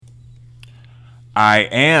I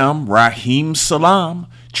am Raheem Salam,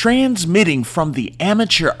 transmitting from the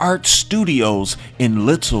Amateur Art Studios in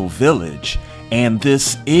Little Village, and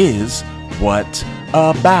this is What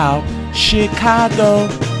About Chicago?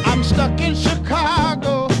 I'm stuck in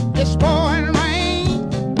Chicago, it's pouring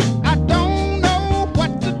rain. I don't know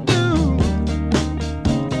what to do.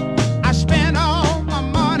 I spent all my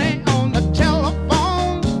money on the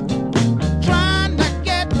telephone, trying to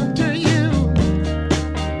get to you.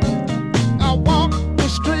 I walk the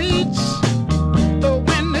streets, the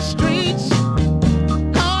windy streets,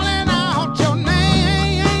 calling out your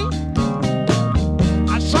name.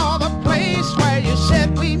 I saw the place where you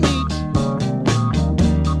said we meet,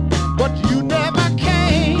 but you never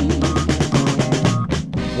came.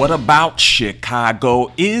 What About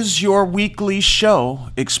Chicago is your weekly show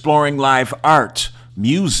exploring live art,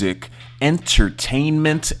 music,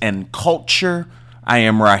 entertainment, and culture. I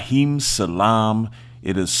am Raheem Salam.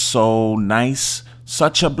 It is so nice,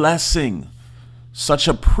 such a blessing, such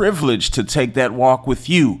a privilege to take that walk with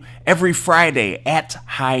you every Friday at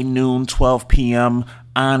high noon, 12 p.m.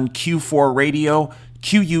 on Q4 Radio,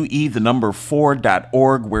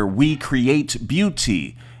 QUE4.org, where we create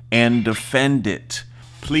beauty and defend it.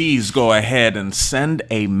 Please go ahead and send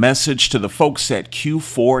a message to the folks at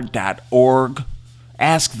Q4.org.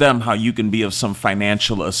 Ask them how you can be of some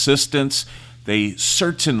financial assistance. They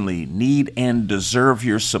certainly need and deserve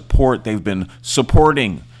your support. They've been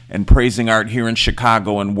supporting and praising art here in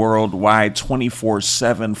Chicago and worldwide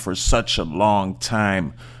 24/7 for such a long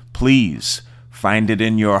time. Please find it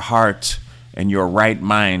in your heart and your right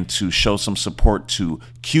mind to show some support to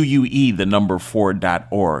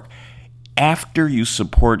QUE4.org. After you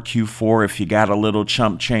support Q4, if you got a little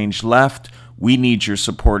chump change left, we need your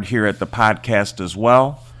support here at the podcast as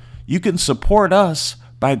well. You can support us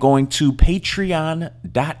by going to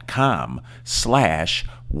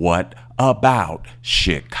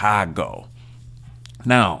patreon.com/whataboutchicago.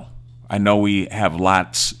 Now, I know we have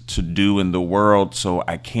lots to do in the world, so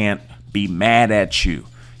I can't be mad at you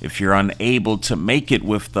if you're unable to make it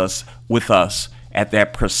with us at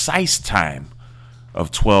that precise time of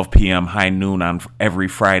 12 p.m. high noon on every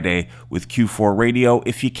Friday with Q4 Radio.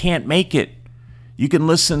 If you can't make it, you can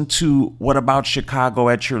listen to What About Chicago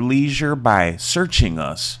at your leisure by searching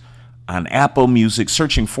us on Apple Music,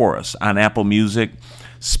 searching for us on Apple Music,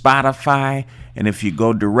 Spotify, and if you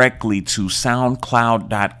go directly to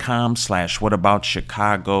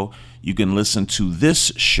soundcloud.com/whataboutchicago, you can listen to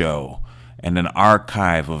this show and an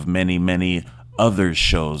archive of many, many other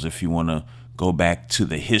shows if you want to go back to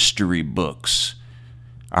the history books.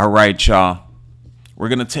 All right, y'all. We're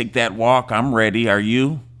going to take that walk. I'm ready. Are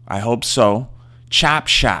you? I hope so. Chop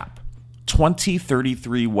Shop,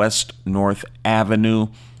 2033 West North Avenue.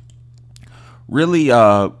 Really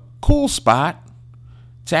a cool spot.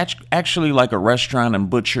 It's actually like a restaurant and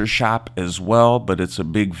butcher shop as well, but it's a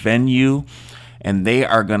big venue. And they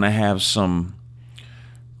are going to have some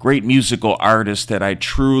great musical artists that I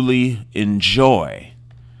truly enjoy.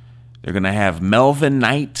 They're going to have Melvin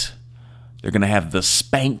Knight. They're going to have the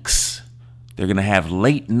Spanks. They're going to have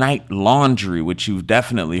Late Night Laundry, which you've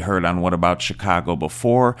definitely heard on What About Chicago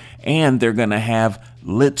before. And they're going to have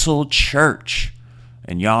Little Church.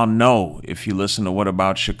 And y'all know, if you listen to What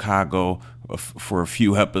About Chicago for a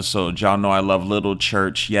few episodes, y'all know I love Little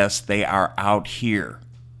Church. Yes, they are out here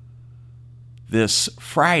this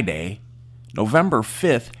Friday, November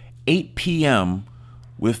 5th, 8 p.m.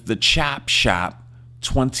 with the Chop Shop,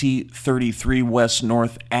 2033 West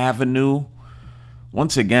North Avenue.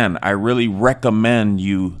 Once again, I really recommend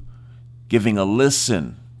you giving a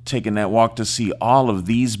listen, taking that walk to see all of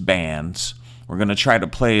these bands. We're going to try to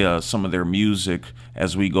play some of their music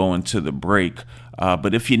as we go into the break.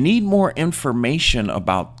 But if you need more information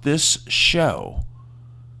about this show,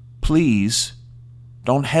 please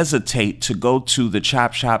don't hesitate to go to the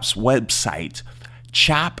Chop Shop's website,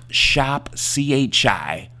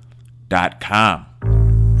 chopshopchi.com.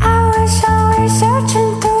 I was always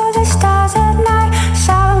searching through the stars at night,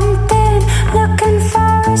 something looking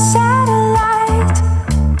for a satellite.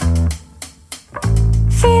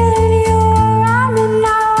 Feeling you around me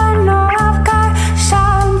now, I know I've got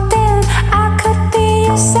something, I could be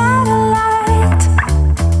a satellite.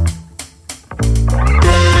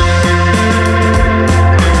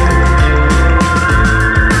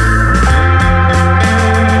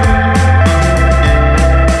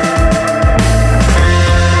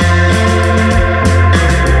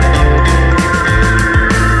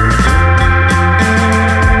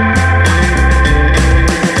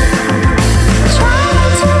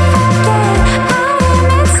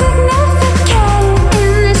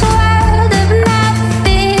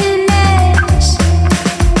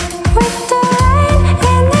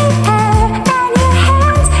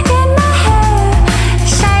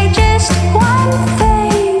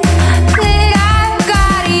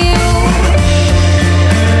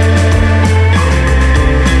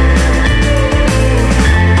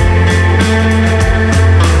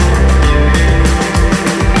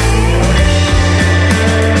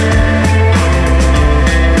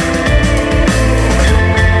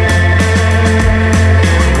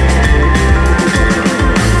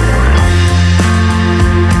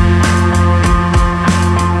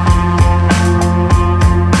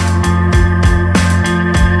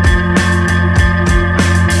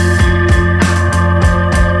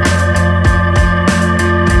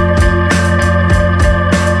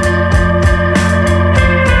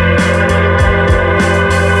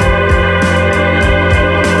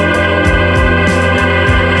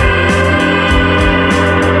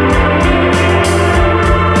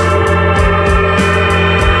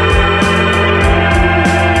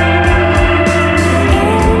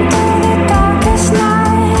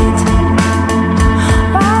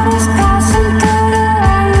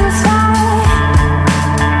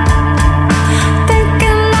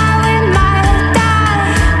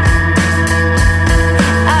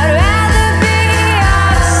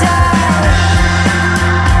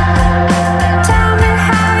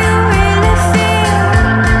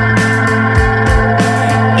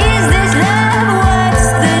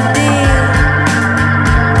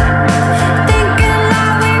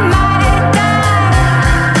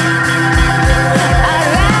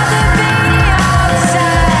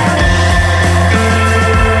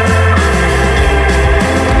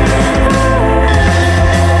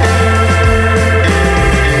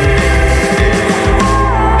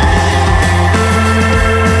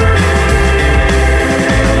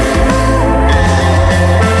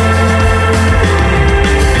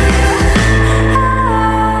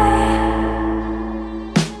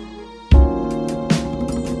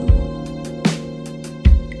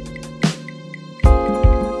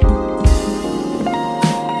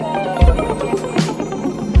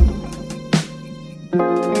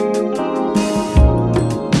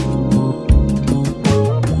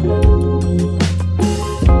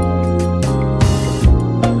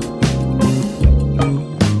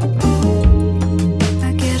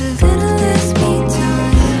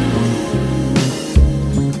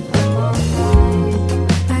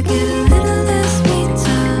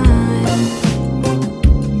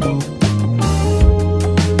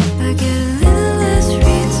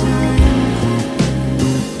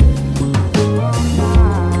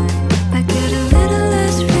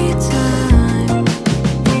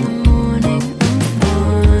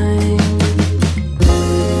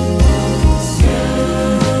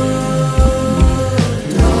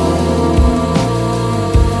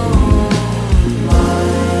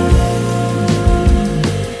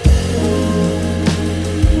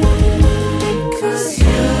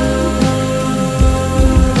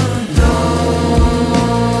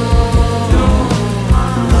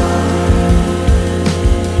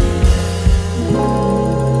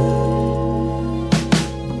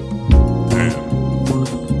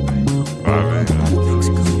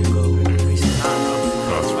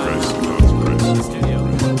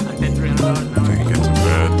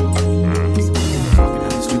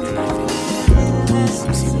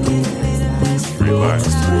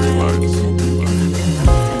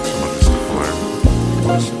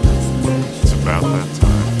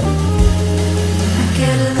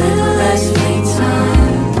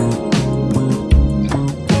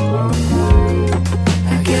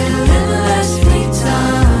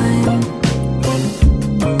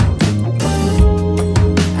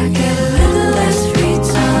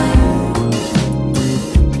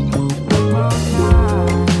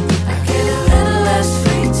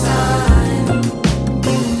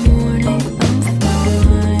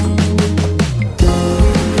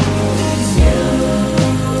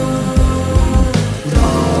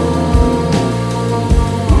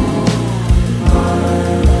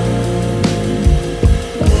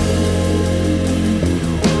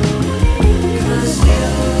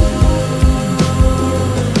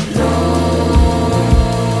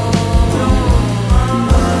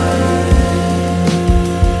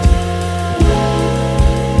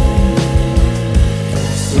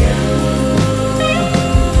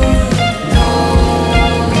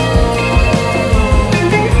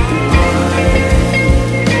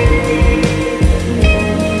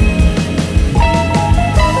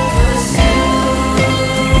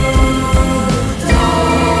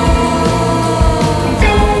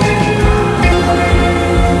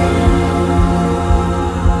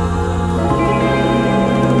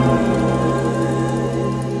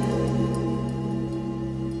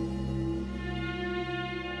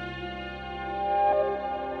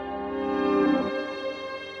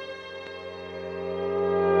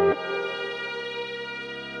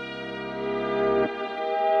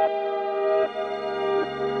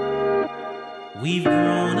 We've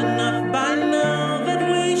grown enough by now that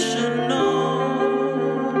we should know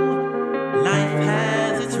life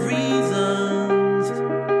has its reasons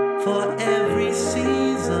for every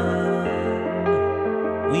season.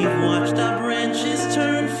 We've watched our branches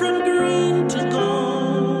turn from green to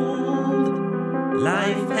gold.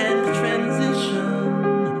 Life and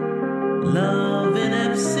transition, love and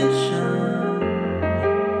abscission.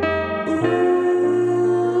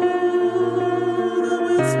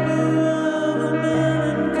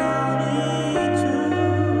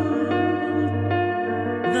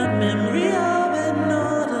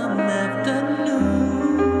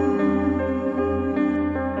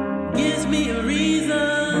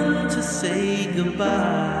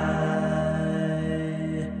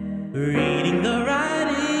 Reading the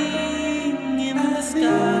writing in the sky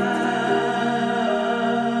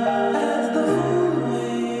as the moon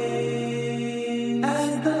wanes,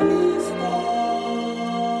 as the leaves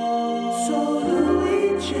fall, so do we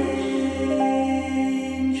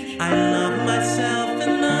change. I love myself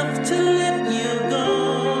enough to let you go,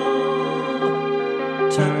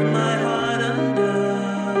 tuck my heart under,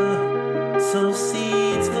 sow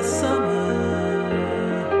seeds for summer.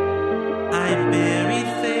 I buried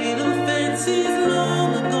fatal fancies long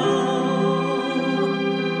ago,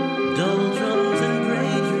 dull drums and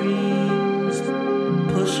gray dreams,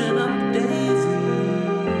 pushing up daisies.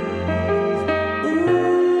 Ooh,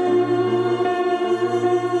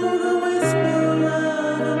 the whisper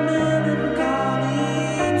of a melancholy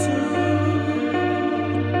tune,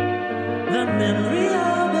 the memory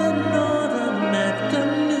of an autumn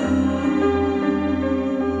afternoon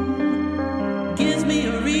gives me a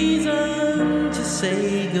reason to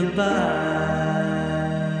say goodbye.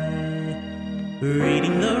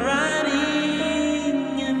 Reading the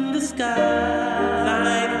writing in the sky,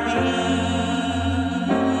 light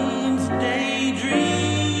beams,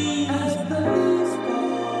 daydreams, as the leaves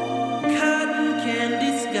fall, cotton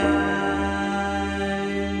candy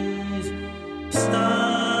skies,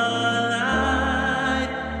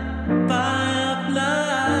 starlight, fireflies,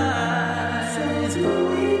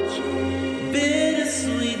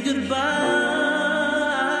 bittersweet goodbye.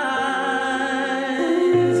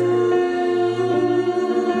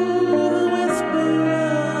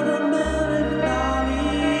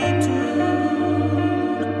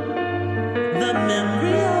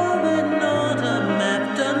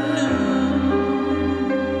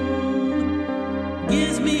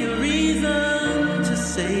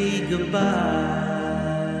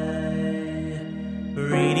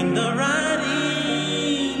 Reading the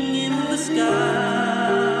writing in the sky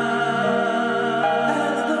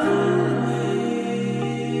as the moon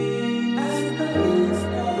wanes, as the leaves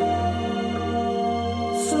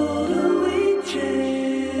fall, so do we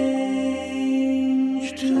change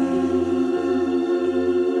too.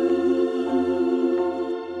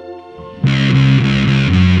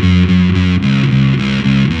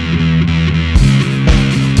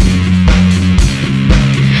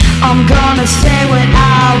 I'm gonna say what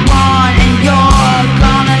I want and you're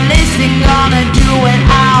gonna listen, gonna do what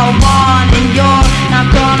I want and you're not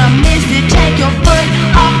gonna miss it. Take your foot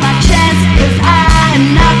off my chest, cause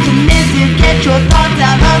I'm not submissive. Get your thoughts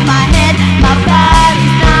out of my head, my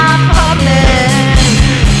body's not public.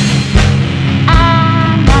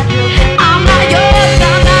 I'm not yours, I'm not yours,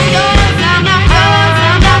 I'm not yours, I'm not yours,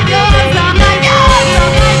 I'm not yours, I'm not yours,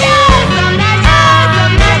 I'm not yours, I'm not yours,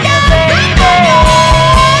 I'm not yours, I'm not yours.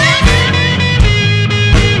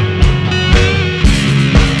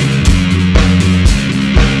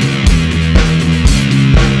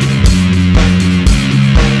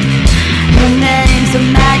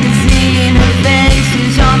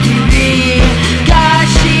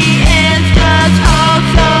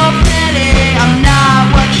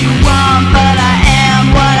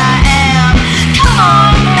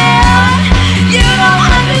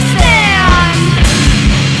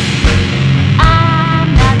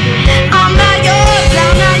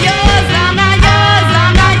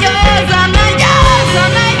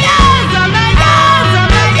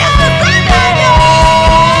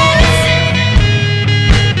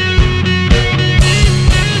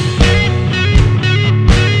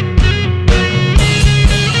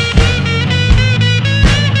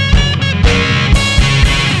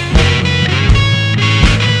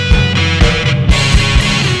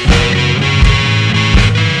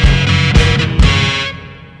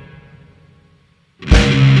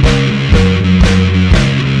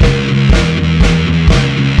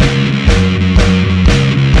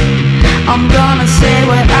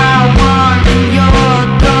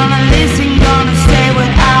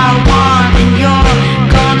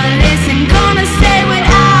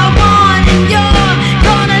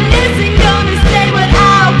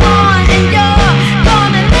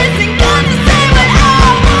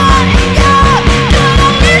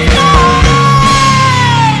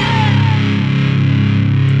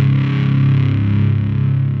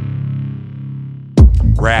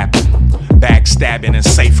 rapping, backstabbing and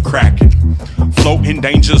safe cracking, float in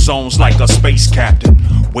danger zones like a space captain,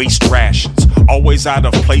 waste rations, always out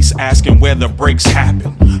of place asking where the breaks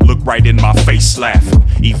happen, look right in my face laughing,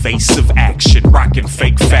 evasive action, rocking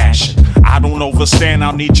fake fashion, I don't overstand,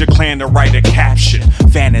 I'll need your clan to write a caption,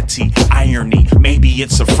 vanity, irony, maybe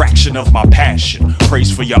it's a fraction of my passion,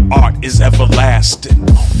 praise for your art is everlasting,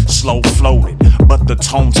 slow floated, but the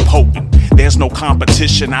tone's potent, there's no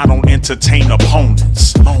competition, I don't entertain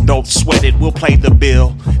opponents, don't sweat it, we'll play the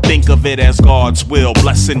bill, think of it as God's will,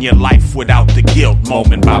 blessing your life without the guilt,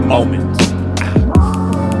 moment by moment.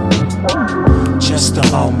 Just a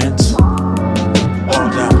moment,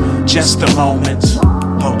 hold up, just a moment,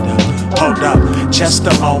 hold up, just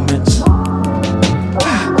a moment,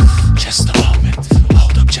 just a moment,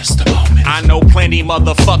 hold up, just a moment. I know plenty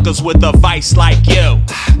motherfuckers with a vice like you.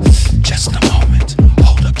 Just a moment,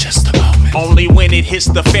 hold up, just a moment. Only when it hits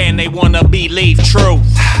the fan they wanna believe truth.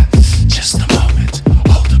 Just a moment,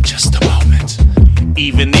 hold up, just a moment.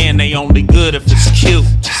 Even then they only good if it's cute.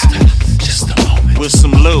 Just a moment, with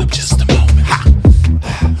some lube. Just a moment,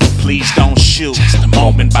 please don't shoot. Just a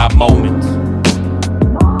moment by moment.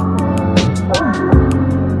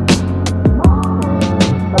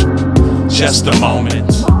 Just a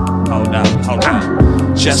moment. Hold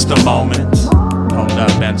up. Just a moment. Hold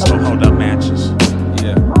up, Benzo. Hold up, matches.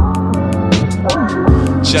 Yeah.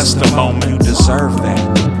 Just a moment. You deserve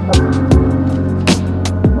that.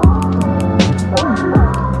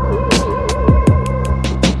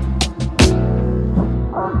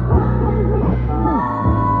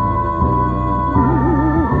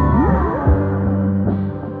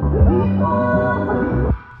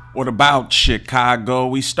 What about Chicago?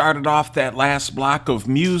 We started off that last block of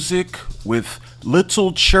music with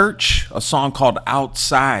Little Church, a song called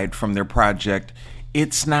Outside from their project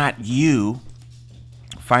It's Not You.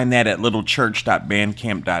 Find that at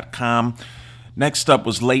littlechurch.bandcamp.com. Next up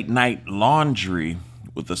was Late Night Laundry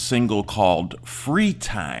with a single called Free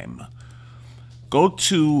Time. Go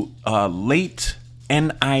to Late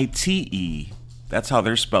N-I-T-E, that's how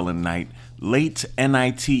they're spelling night, Late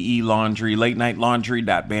N-I-T-E Laundry,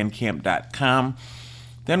 latenightlaundry.bandcamp.com.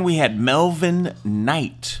 Then we had Melvin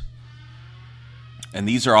Knight. And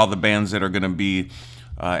these are all the bands that are going to be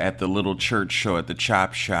at the Little Church show at the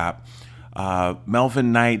Chop Shop.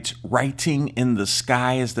 Melvin Knight, Writing in the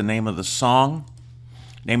Sky is the name of the song.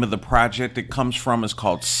 Name of the project it comes from is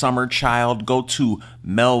called Summer Child. Go to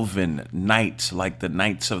Melvin Knight, like the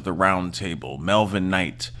Knights of the Round Table,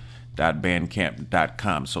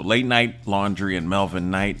 melvinknight.bandcamp.com. So Late Night Laundry and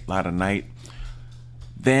Melvin Knight, a lot of night.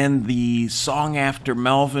 Then the song after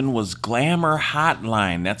Melvin was Glamour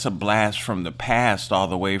Hotline. That's a blast from the past, all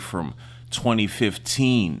the way from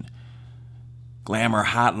 2015. Glamour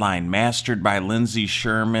Hotline, mastered by Lindsey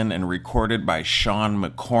Sherman and recorded by Sean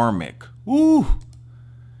McCormick. Woo!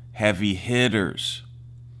 Heavy hitters.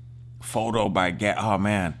 Photo by oh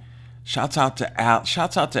man. Shouts out to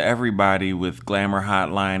everybody with Glamour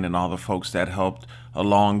Hotline and all the folks that helped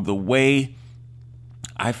along the way.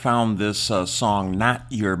 I found this song, Not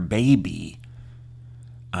Your Baby,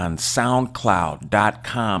 on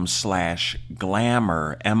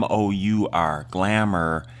soundcloud.com/glamour, M-O-U-R,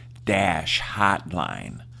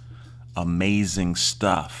 glamour-hotline. Amazing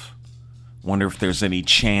stuff. Wonder if there's any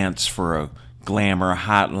chance for a Glamour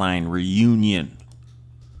Hotline reunion.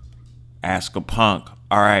 Ask a Punk.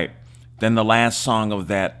 All right. Then the last song of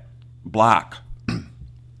that block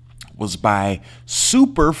was by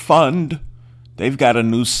Superfund. They've got a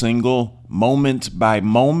new single, Moment by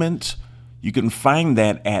Moment. You can find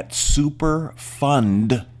that at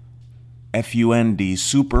Superfund, F-U-N-D,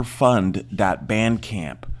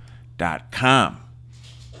 superfund.bandcamp.com.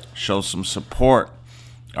 Show some support.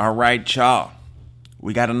 All right, y'all.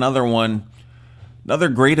 We got another one, another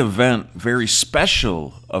great event, very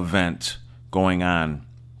special event going on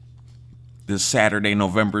this Saturday,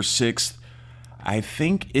 November 6th. I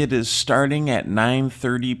think it is starting at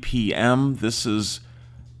 9:30 p.m. This is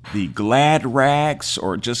the Glad Rags,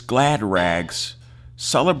 or just Glad Rags,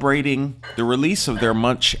 celebrating the release of their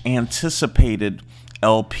much anticipated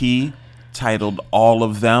LP titled All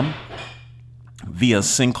of Them via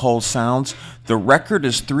Sinkhole Sounds. The record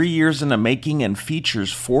is 3 years in the making and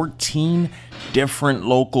features 14 different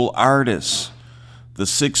local artists. The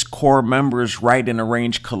 6 core members write and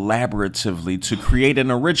arrange collaboratively to create an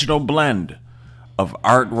original blend of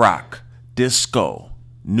art rock, disco,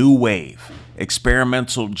 new wave,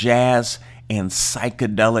 experimental jazz, and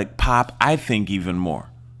psychedelic pop, I think even more.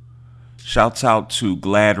 Shouts out to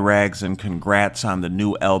Glad Rags and congrats on the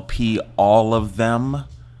new LP, All of Them.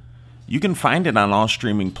 You can find it on all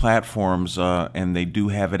streaming platforms, and they do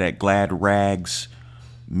have it at gladrags.com.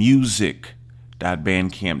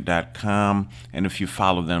 gladragsmusic.bandcamp.com, and if you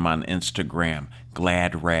follow them on Instagram,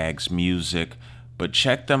 gladragsmusic. But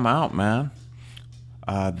check them out, man.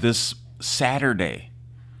 This Saturday,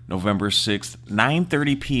 November 6th,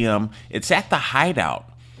 9:30 p.m., it's at the Hideout,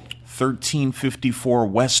 1354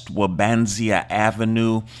 West Wabansia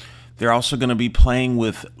Avenue. They're also going to be playing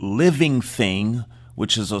with Living Thing,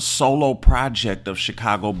 which is a solo project of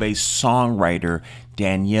Chicago-based songwriter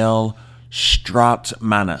Danielle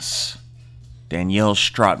Strautmanis.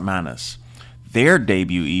 Their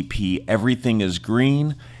debut EP, Everything is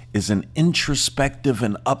Green, is an introspective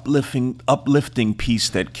and uplifting piece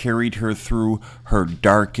that carried her through her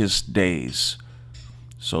darkest days.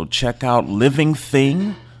 So check out Living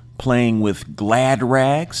Thing, playing with Glad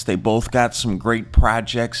Rags. They both got some great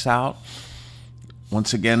projects out.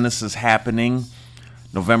 Once again, this is happening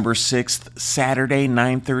November 6th, Saturday,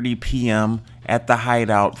 9:30 p.m. at the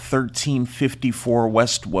Hideout, 1354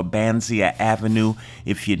 West Wabansia Avenue.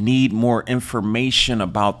 If you need more information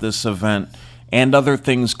about this event and other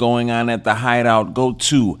things going on at the Hideout, go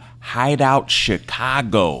to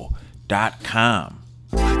hideoutchicago.com.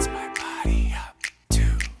 What's my body up to?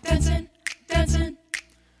 Dancing, dancing.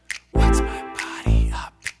 What's my body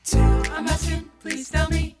up to? I'm asking, please tell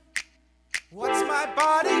me. What's my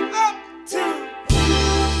body up to?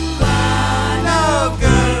 No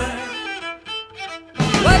good.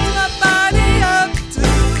 What's my body up to?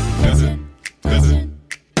 Dancing, dancing.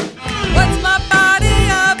 What's my body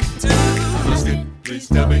up to? I'm asking, please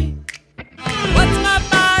tell me. What's my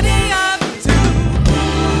body up to?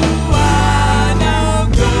 No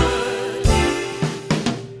good.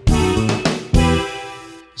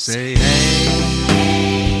 Say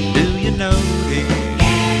hey, do you notice?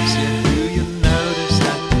 Yeah, do you notice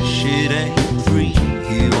that this shit ain't free?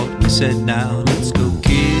 Hear what we said, now let's go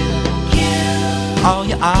kill all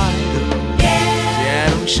your idols. Yeah,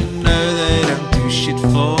 don't you know they don't do shit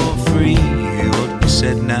for free? Hear what we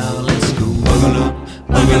said, now let's go buggle up,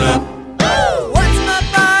 buggle up. What's my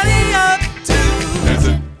body up to?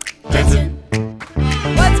 Dancing, dancing.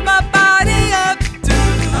 What's my body up to?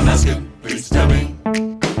 I'm asking, please tell me.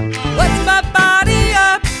 What's my body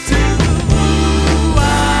up to? I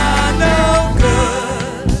know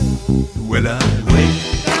good. Will I wait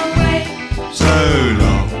Don't wait so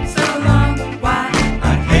long? so long. Why?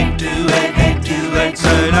 I hate to wait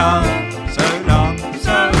so long, so long,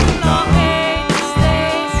 so long. Hate to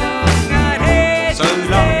stay so long. Hate So to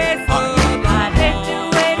long. stay so long. Hate to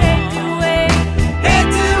wait, hate to wait.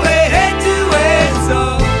 Hate to wait so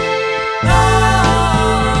long.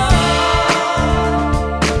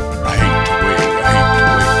 I hate to wait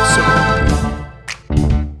so long.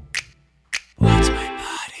 What's my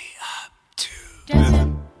body up to?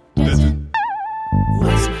 Dancing, Dancing.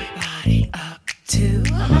 what's my body up to?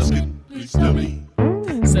 I'm asking, please tell me.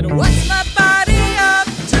 Said, what's my body up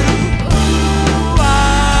to? Ooh,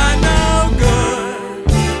 I know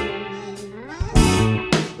good.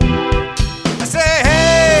 I say,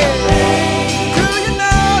 hey, do you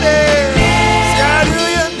notice? Yeah, do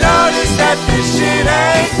you notice that this shit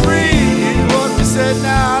ain't free? What we said,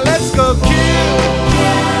 now let's go kill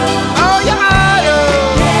all your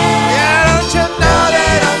idols. Yeah, don't you know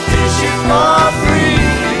they don't do shit for free?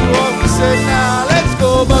 What we said, now let's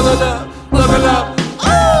go buggle up, buggle up.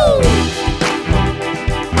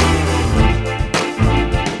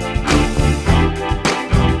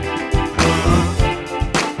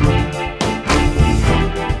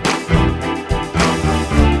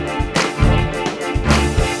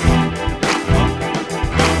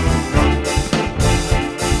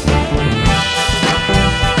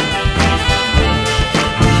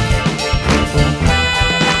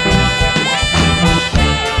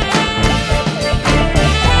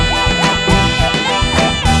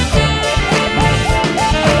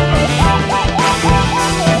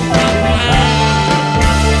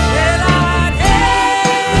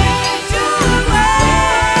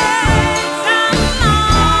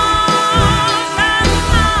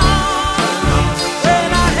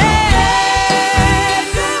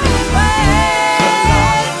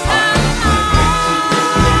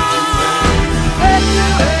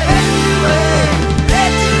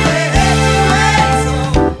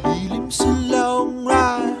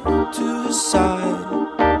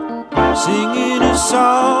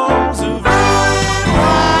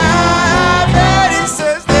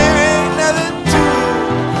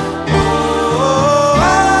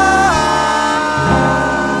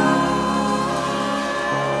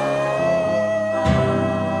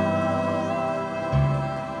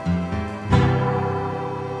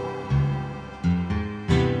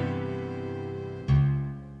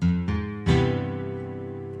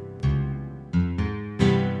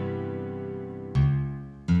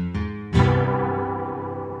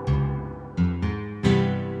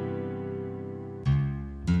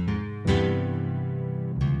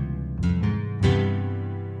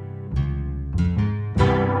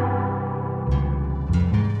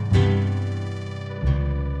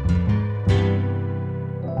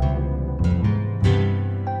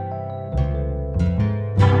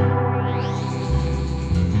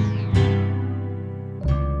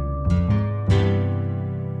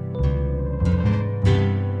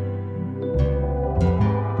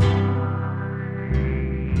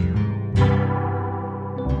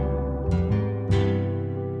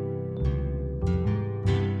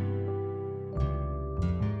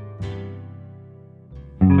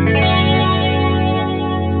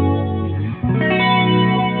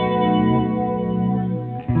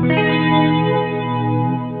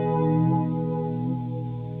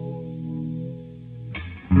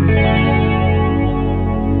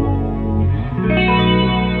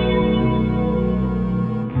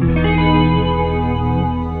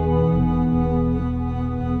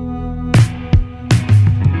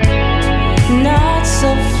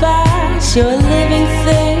 you're a living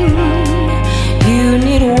thing. You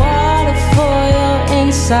need water for your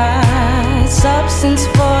inside, substance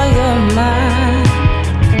for your mind.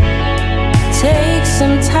 Take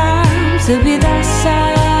some time to be that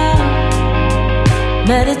silent.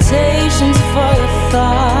 Meditations for your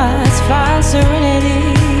thoughts. Find serenity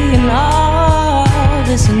in all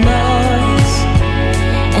this noise,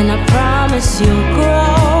 and I promise you'll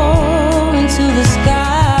grow into the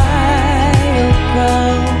sky. You'll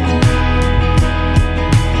grow.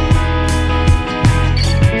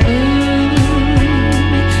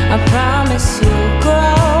 I promise you'll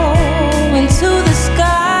grow into the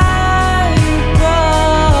sky. You'll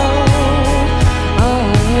grow.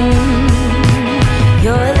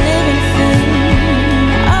 You're a living thing,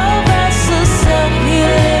 a vessel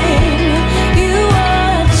self-healing. You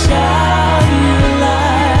are a child, you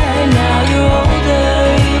lie. Now you're older,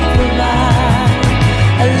 you provide.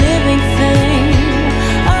 A living thing,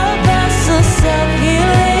 a vessel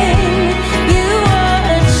self-healing. You are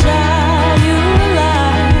a child, you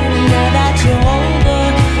lie. Now that you're older,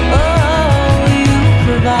 oh, you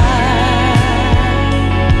provide.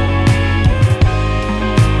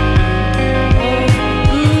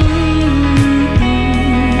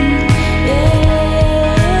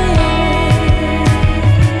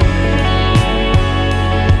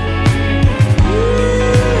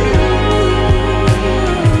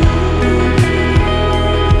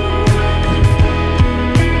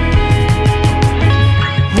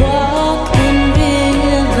 Walk in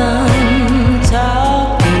rhythm,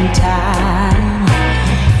 talk in time.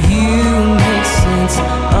 You make sense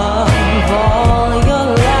of all your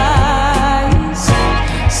lies.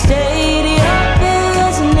 State your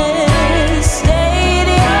business, state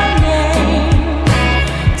your name.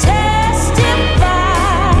 Testify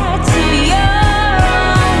to your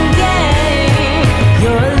own game.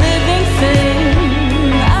 You're a living thing,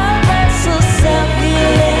 a vessel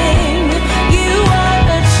self-healing. You are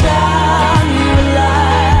a child, you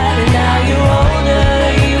lied. Now you're older,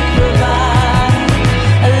 you provide.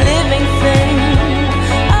 A living thing,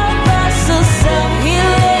 a vessel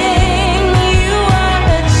self-healing. You are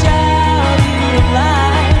a child, you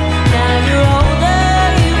lied. Now you're older,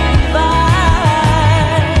 you provide.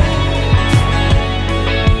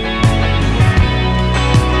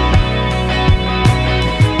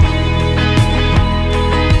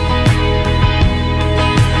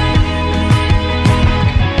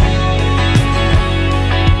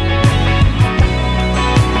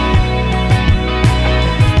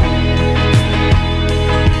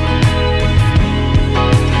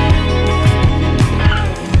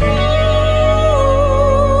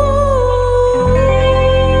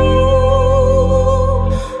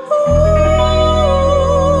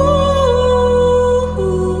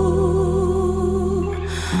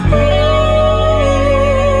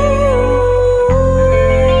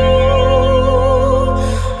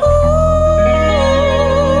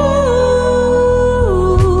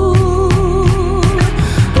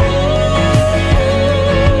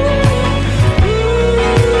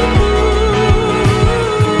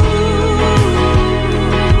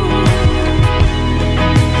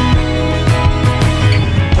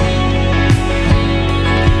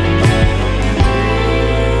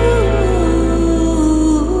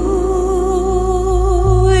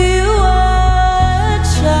 You are a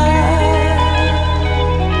child.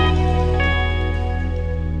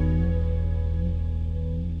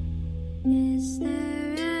 Is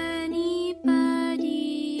there anybody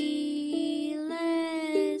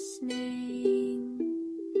listening?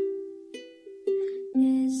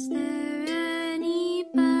 Is there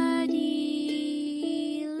anybody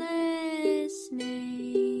listening?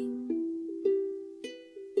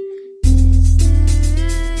 Is there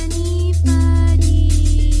anybody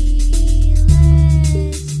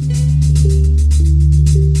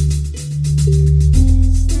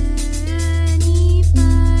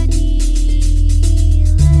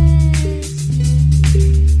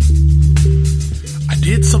I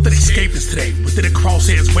did something escapist today. Within the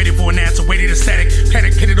crosshairs, waiting for an answer, waiting in static.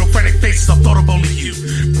 Panic painted on frantic faces, I thought of only you.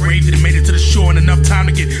 Braved it and made it to the shore in enough time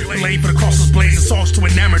to get laid for the crosses blazing, songs too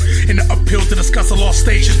enamored in the uphill to discuss a lost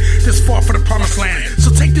station. This far from the promised land. So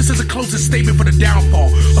take this as a closing statement for the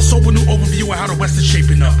downfall. A sober new overview of how the West is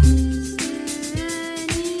shaping up.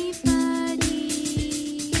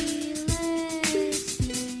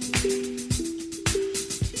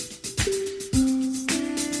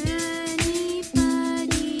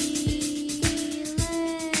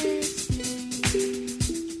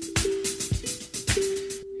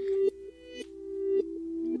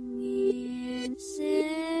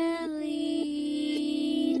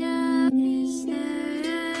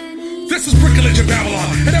 This is privilege of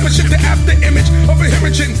Babylon. And ever shift the after image of a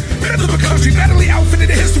hemorrhaging middle of a country, badly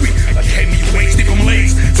outfitted in history. Like Henry Waste, Steve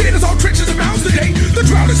Malays. Seeing as all trenches and mounds today. The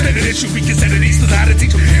drought is an issue. We consider these desire to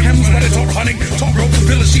teach animals what it's all hunting. Tall ropes and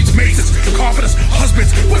village sheets, mazes, carpenters,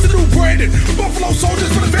 husbands. What's the new branded? Buffalo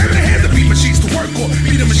soldiers for the very hand to be machines to work or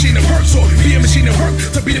be the machine that works or be a machine that work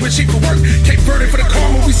to be the machine for work. Cape Verde for the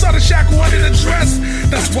karma. We saw the shackle under the dress.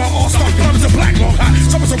 That's why all-star plumbers are black, long hot.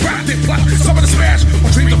 Some of us are rap, they plot. Some of the smash or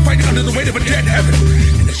dream of fighting under the weight of a dead heaven.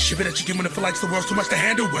 And the shiver that you give when it feels like the world's too much to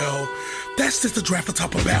handle. Well, that's just the draft on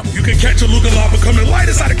top of Babel. You can catch a Lugalaba coming light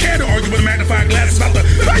inside a candle, argue with a magnifying glass about the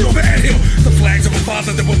value of an hill. The flags of our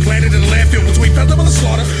fathers that were planted in the landfill between felt them on the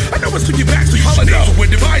slaughter. I know it's to your backs, to your holidays, or when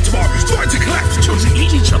divide tomorrow. Starting to collapse, children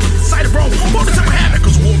eat each other, the sight of Rome. Bonus ever have it,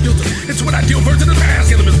 cause war guilty. It's what ideal version of the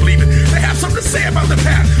past. Elements believing they have something to say about the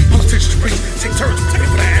past. Politicians preach, take turns, take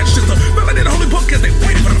for the ash. Just a melody in the holy book as they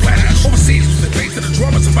waited for the flash. Overseas, was the base of the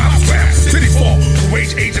drum and survival raps. Cities fall,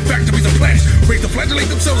 wage, age, and factories and plants. Raise to flagellate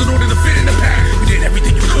themselves in order to fit in the pack. You did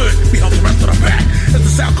everything you could, we helped the rest of the back. As the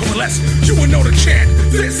sound coalesced, you would know the chant.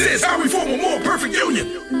 This is how we form a more perfect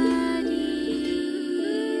union.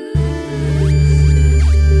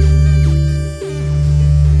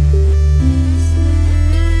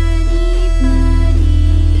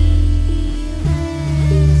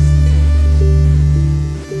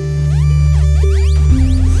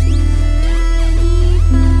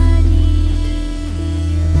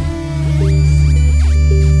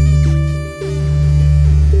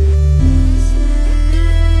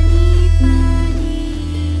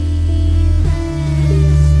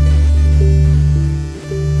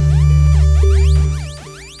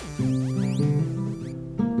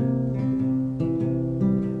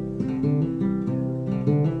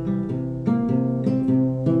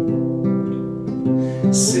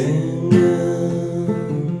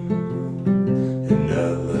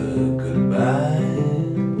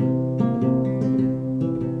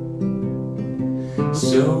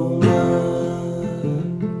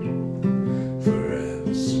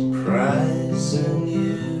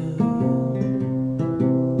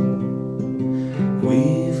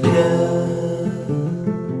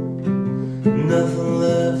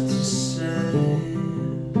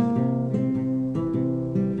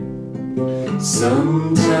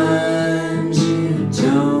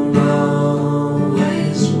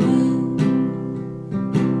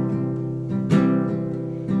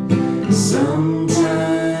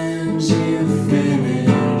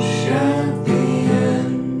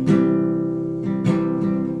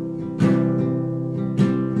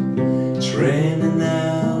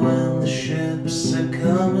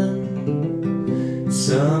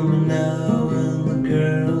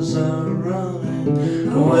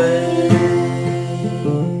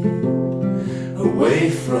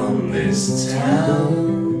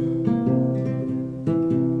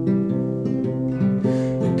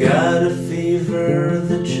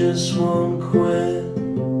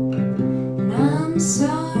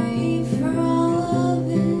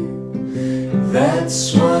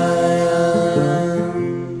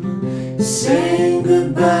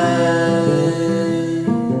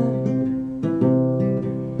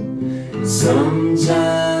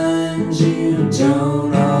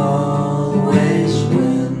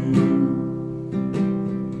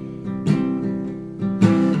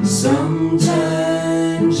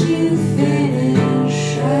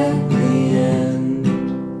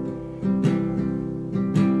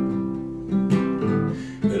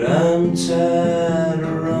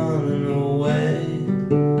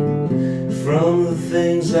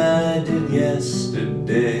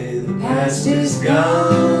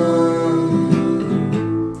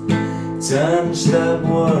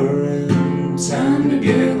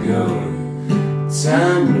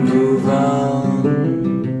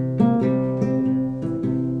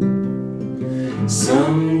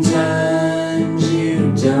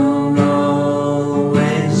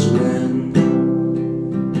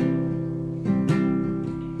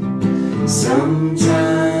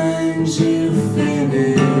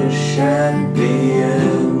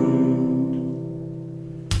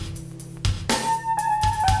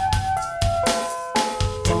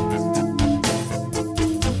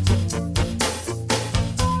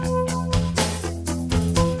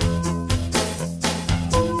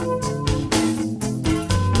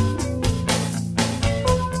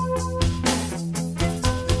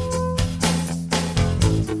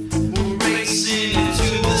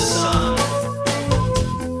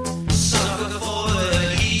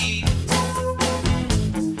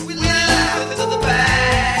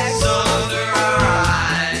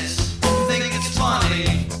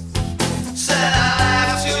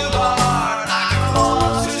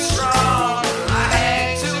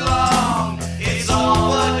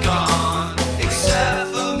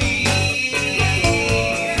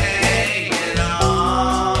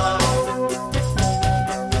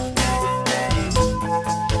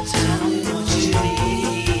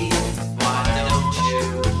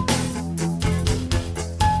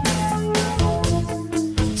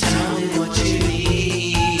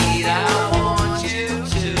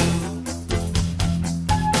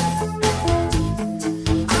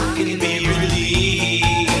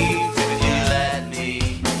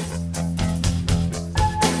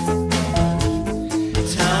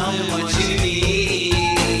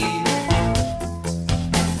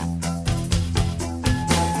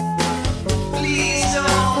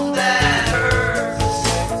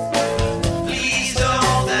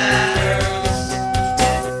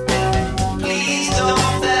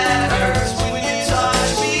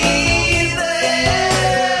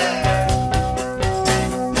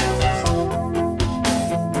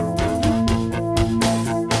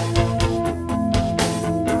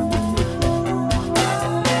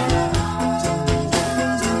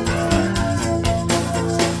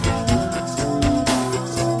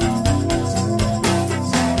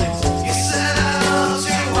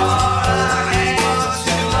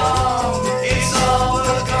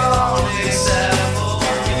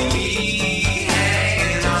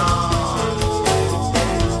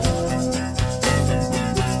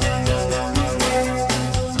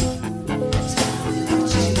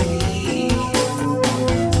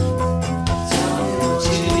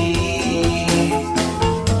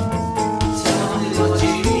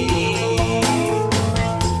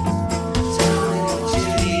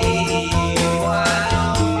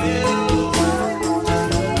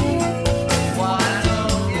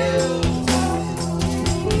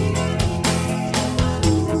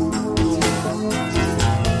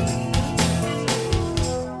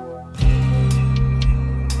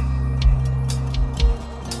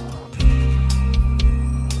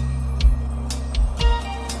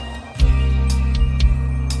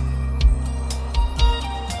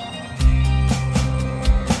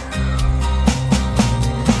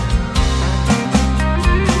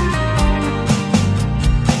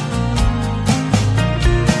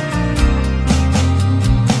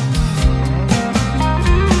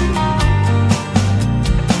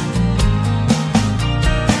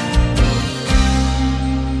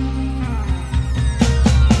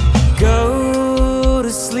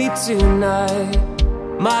 tonight.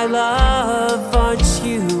 My love, aren't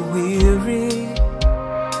you weary?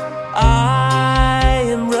 I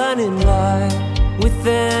am running wide with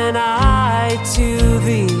an eye to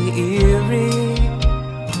the eerie.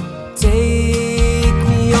 Take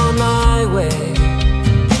me on my way.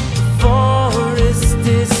 Forest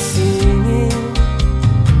is singing.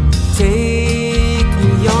 Take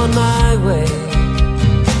me on my way.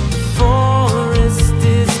 Forest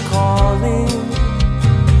is calling.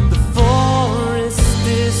 The forest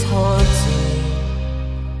is haunting.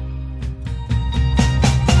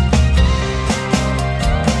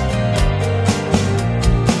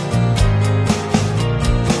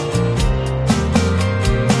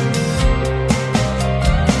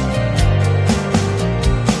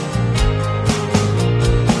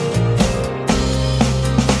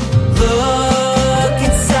 Look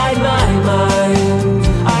inside my mind.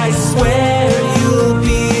 I swear you'll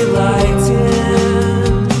be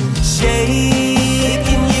lightened.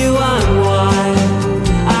 Shaking you unwind.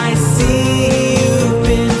 I see you've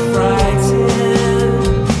been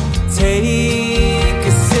frightened. Take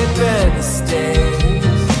a sip and stay.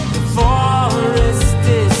 The forest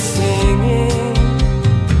is singing.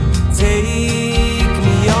 Take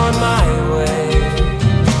me on my way.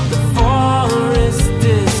 The forest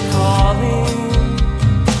is calling.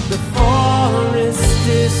 The forest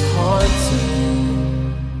is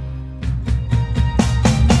haunting.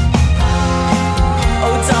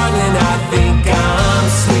 Oh, darling, I think I'm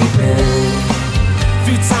sleeping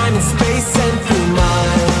through time and space and through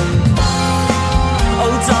mind.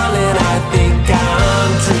 Oh, darling, I think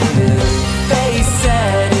I'm dreaming. They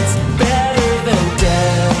said it's better than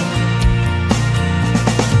dead.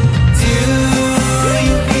 Do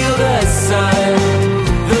you feel the sun,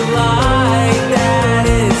 the light that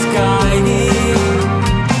is guiding?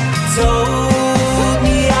 Told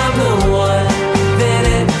me I'm the one, then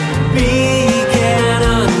it began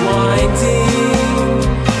unwinding.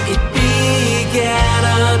 It began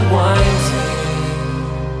unwinding.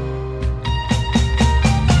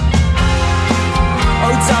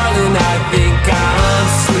 Oh, darling, I think I'm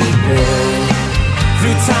sleeping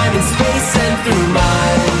through time and space and through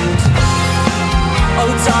mind.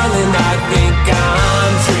 Oh, darling, I think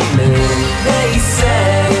I'm dreaming. They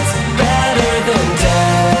said it's better than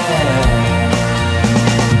dead.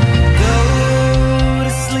 Go to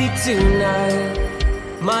sleep tonight.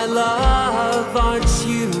 My love, aren't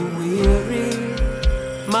you weary?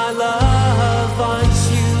 My love,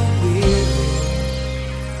 aren't you weary?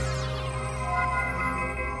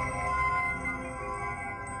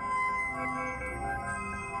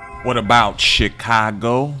 What about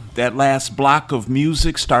Chicago? That last block of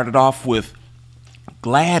music started off with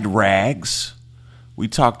Glad Rags. We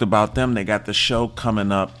talked about them. They got the show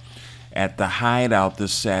coming up at the Hideout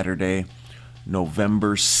this Saturday,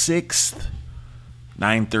 November 6th,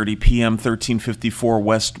 9:30 p.m., 1354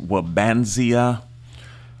 West Wabansia.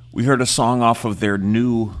 We heard a song off of their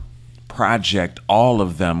new project, all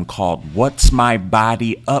of them, called What's My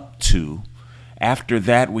Body Up To? After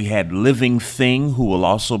that, we had Living Thing, who will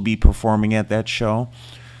also be performing at that show.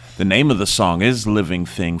 The name of the song is Living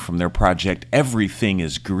Thing from their project Everything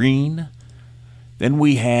is Green. Then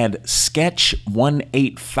we had Sketch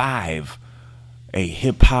 185, a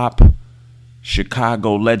hip-hop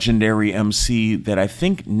Chicago legendary MC that I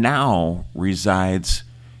think now resides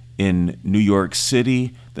in New York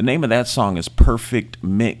City. The name of that song is Perfect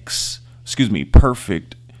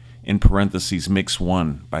in parentheses, Mix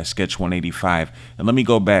 1 by Sketch 185. And let me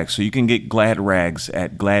go back. So you can get Glad Rags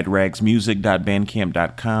at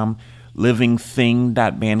gladragsmusic.bandcamp.com.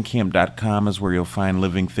 Livingthing.bandcamp.com is where you'll find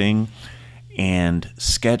Living Thing. And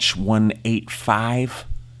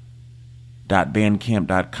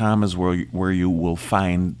Sketch185.bandcamp.com is where you will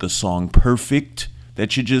find the song Perfect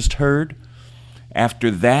that you just heard.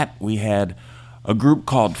 After that, we had a group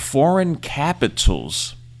called Foreign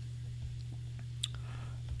Capitals.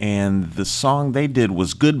 And the song they did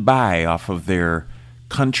was Goodbye off of their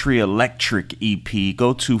Country Electric EP.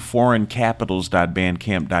 Go to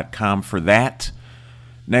foreigncapitals.bandcamp.com for that.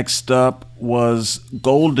 Next up was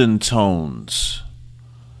Golden Tones.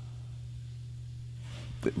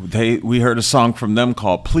 We heard a song from them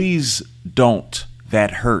called Please Don't, That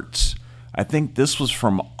Hurts. I think this was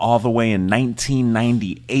from all the way in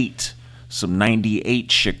 1998. Some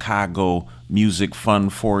 98 Chicago music fun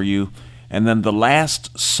for you. And then the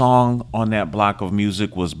last song on that block of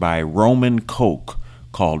music was by Roman Coke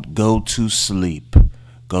called Go to Sleep.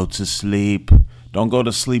 Go to sleep. Don't go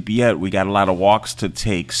to sleep yet. We got a lot of walks to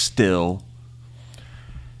take still.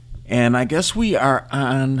 And I guess we are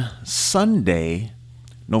on Sunday,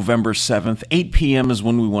 November 7th. 8 p.m. is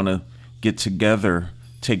when we want to get together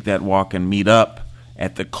take that walk and meet up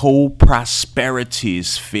at the Co-Prosperity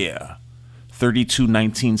Sphere,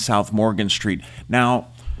 3219 South Morgan Street. Now,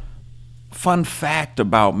 fun fact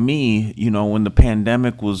about me, when the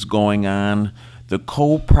pandemic was going on, the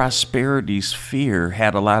Co-Prosperity Sphere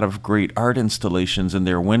had a lot of great art installations in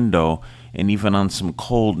their window, and even on some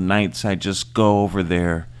cold nights, I just go over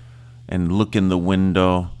there and look in the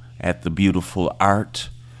window at the beautiful art.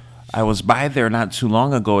 I was by there not too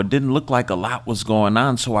long ago. It didn't look like a lot was going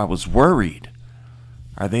on, so I was worried.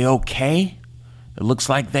 Are they okay? It looks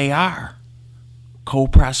like they are.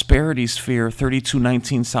 Co-Prosperity Sphere,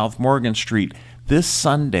 3219 South Morgan Street. This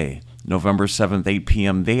Sunday, November 7th, 8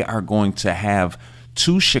 p.m., they are going to have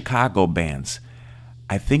 2 Chicago bands.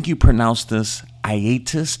 I think you pronounce this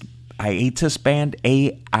Aitis Band,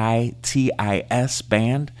 A-I-T-I-S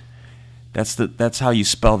Band. That's how you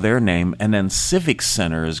spell their name. And then Civic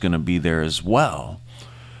Center is going to be there as well.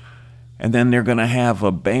 And then they're going to have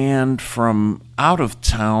a band from out of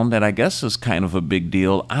town that I guess is kind of a big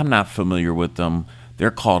deal. I'm not familiar with them. They're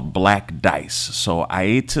called Black Dice. So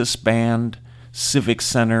Aitis Band, Civic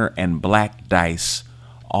Center, and Black Dice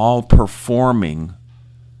all performing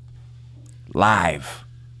live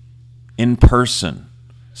in person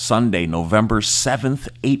Sunday, November 7th,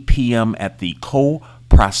 8 p.m. at the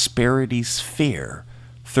Co-Prosperity Sphere,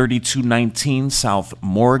 3219 South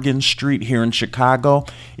Morgan Street here in Chicago.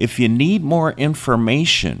 If you need more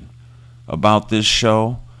information about this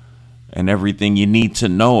show and everything you need to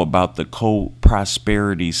know about the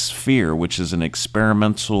Co-Prosperity Sphere, which is an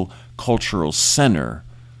experimental cultural center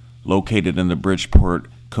located in the Bridgeport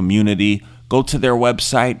community, go to their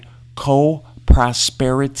website,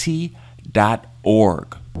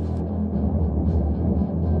 coprosperity.org. Thank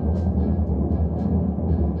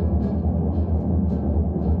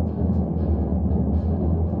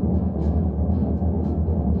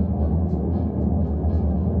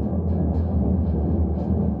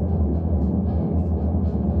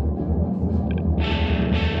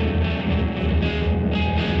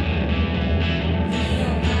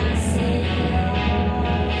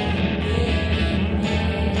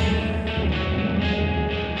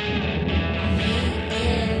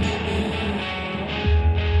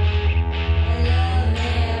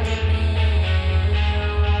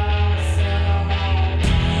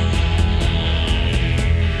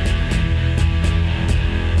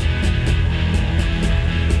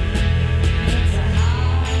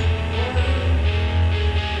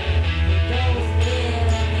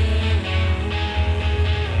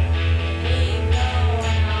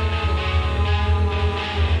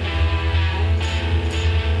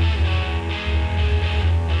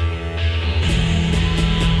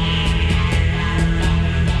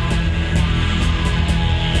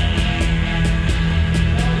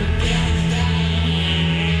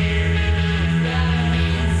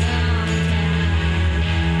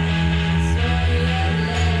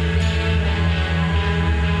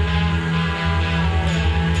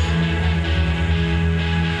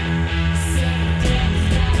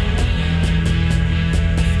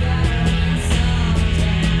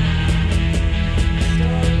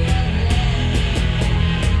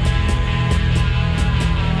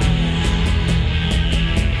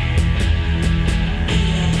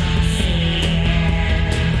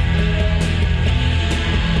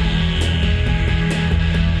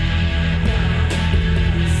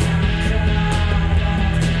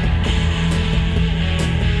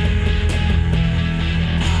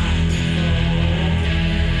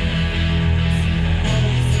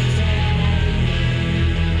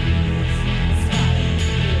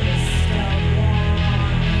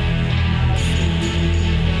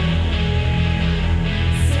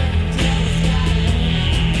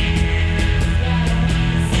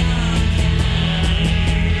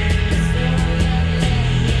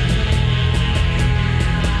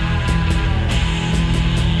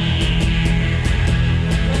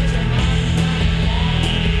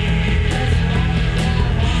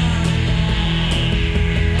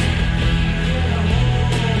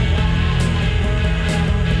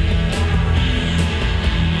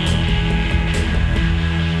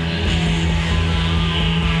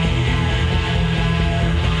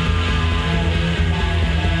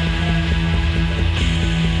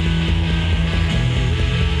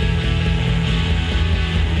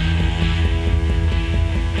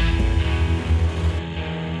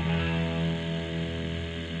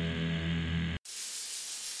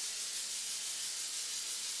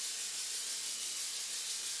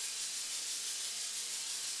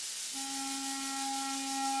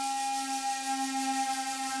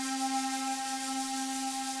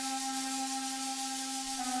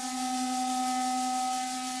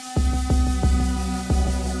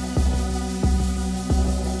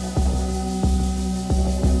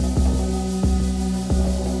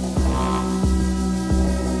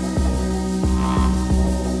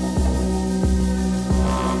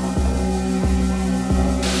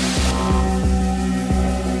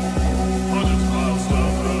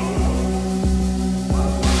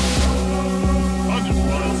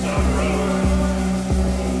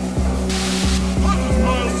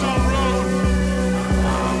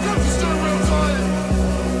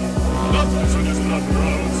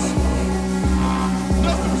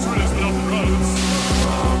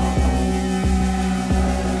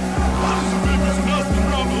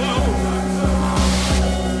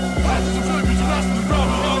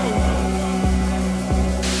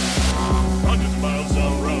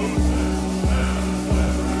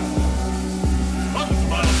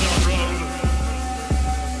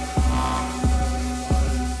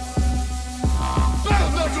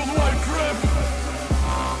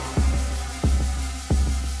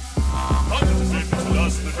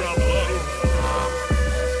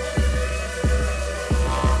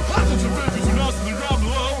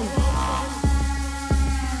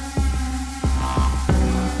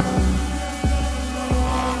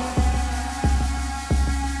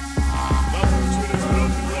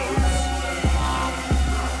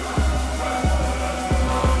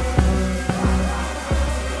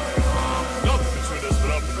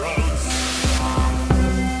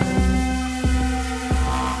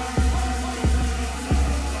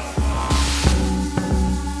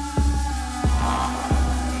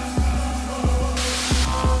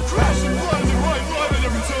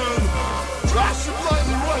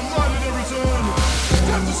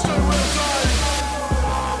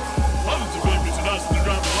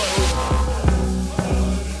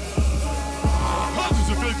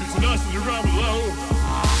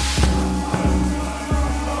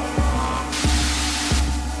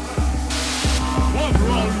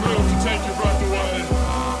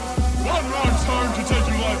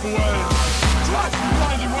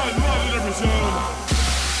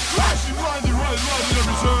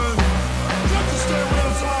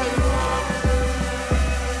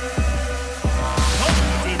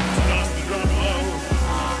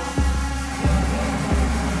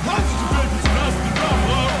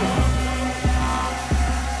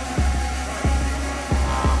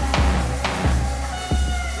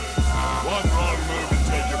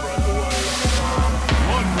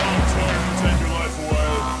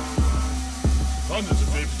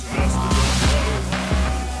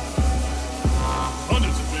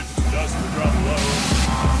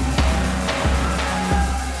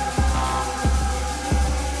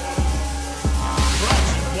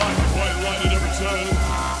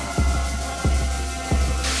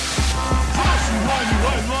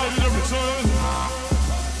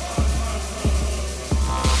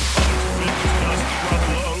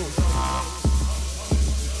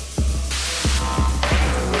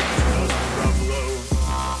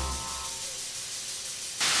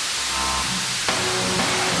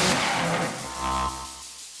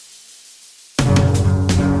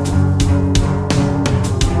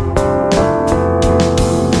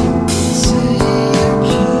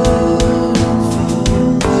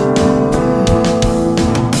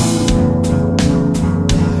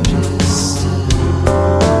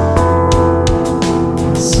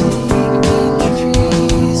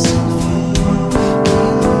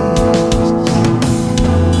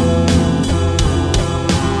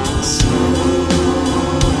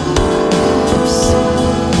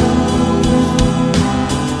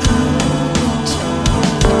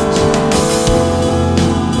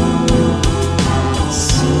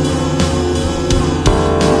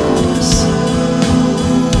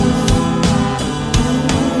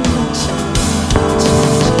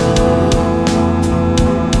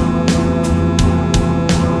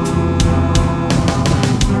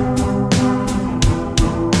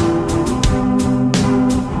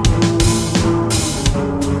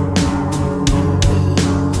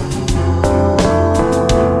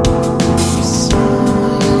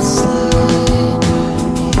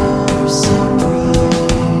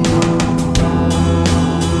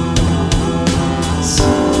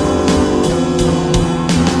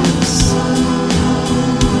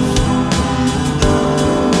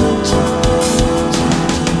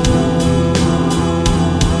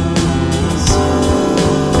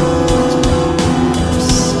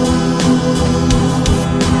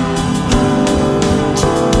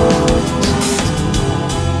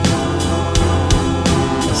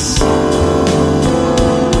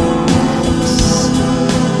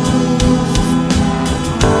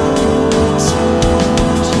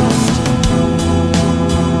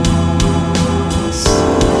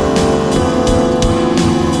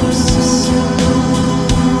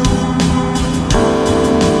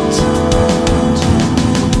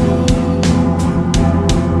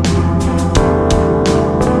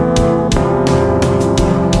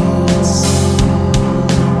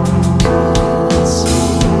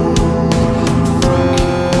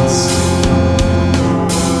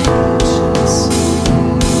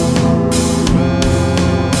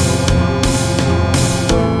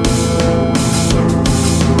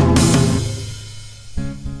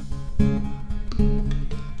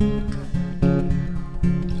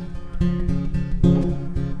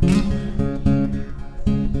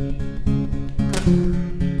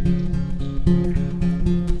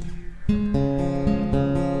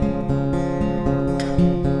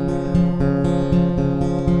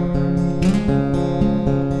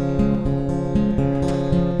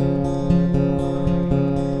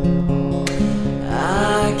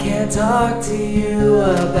talk to you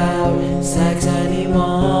about sex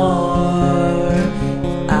anymore.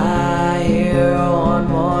 If I hear one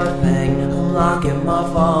more thing, I'm locking my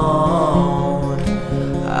phone.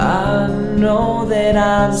 I know that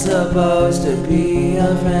I'm supposed to be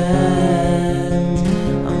a friend.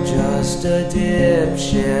 I'm just a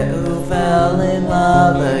dipshit who fell in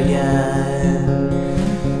love again.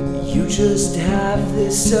 You just have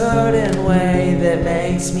this certain way that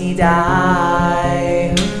makes me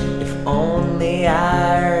die. If only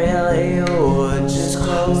I really would just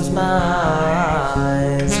close my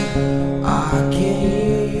eyes. I can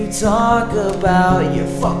hear you talk about your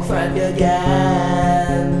fuck friend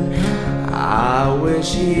again. I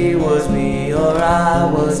wish he was me or I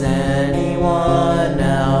was anyone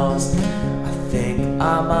else. I think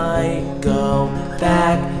I might go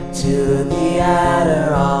back to the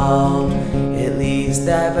Adderall. At least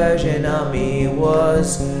that version of me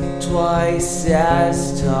was twice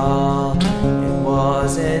as tall. It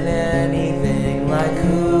wasn't anything like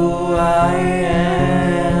who I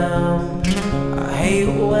am. I hate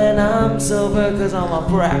when I'm sober cause I'm a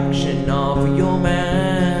fraction of your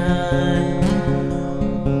man.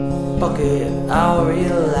 Fuck it, I'll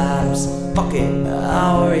relapse. Fuck it,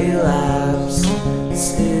 I'll relapse.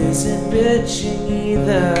 This isn't bitching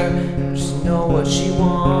either. Just know what she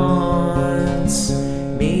wants.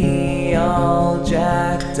 Me all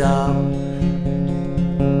jacked up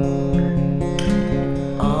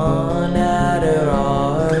on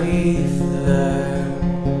Adderall or ether.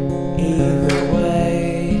 Either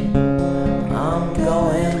way, I'm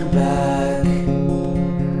going back.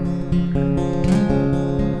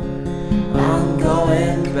 I'm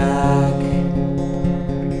going back.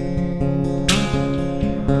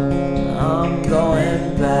 I'm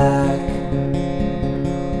going back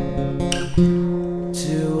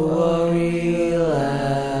to a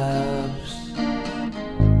relapse.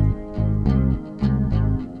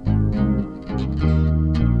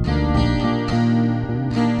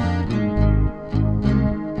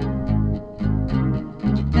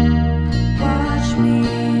 Watch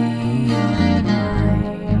me all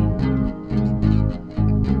night.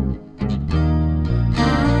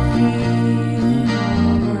 I'm feeling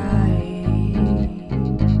alright.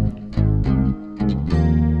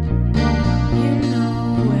 You know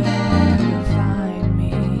where to find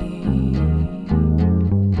me.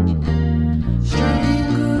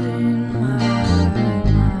 Strangled in my mind.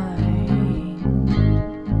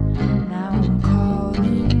 Now I'm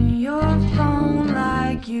calling your phone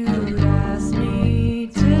like you'd asked me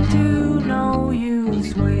to do. No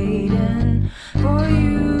use waiting for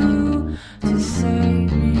you to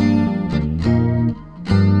save me.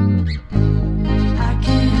 I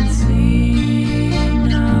can't sleep,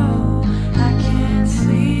 no. I can't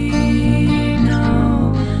sleep,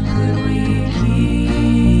 no. Could we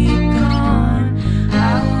keep going? I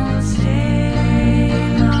won't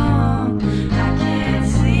stay long. I can't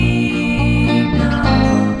sleep, no.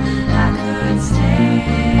 I could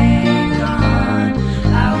stay gone.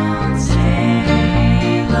 I won't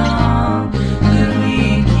stay long. Could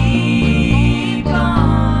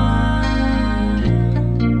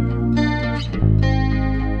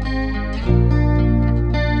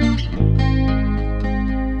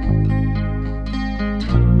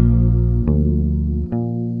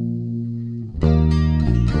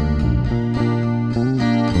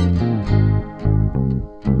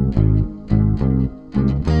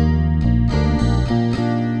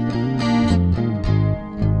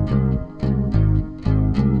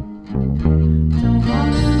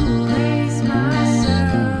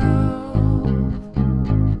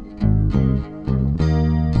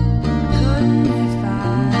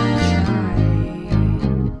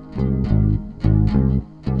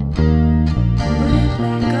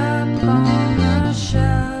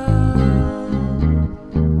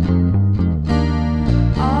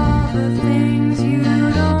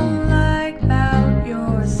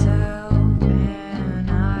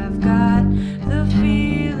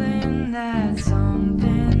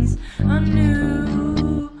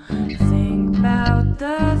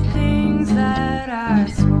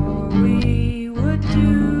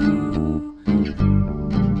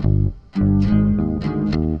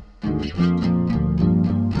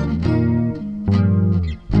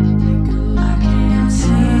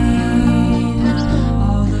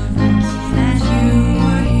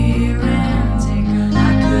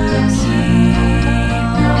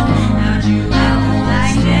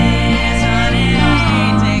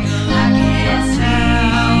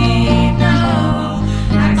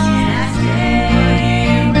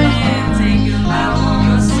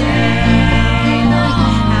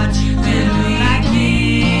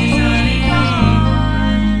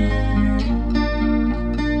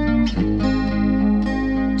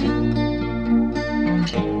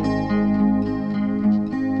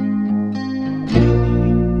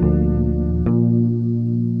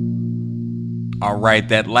right,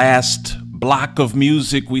 that last block of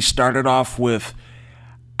music, we started off with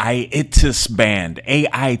Aitis Band,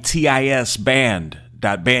 AITIS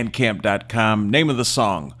Band.bandcamp.com. Name of the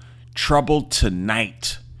song, Trouble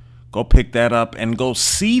Tonight. Go pick that up and go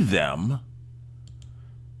see them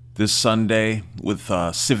this Sunday with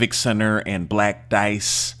Civic Center and Black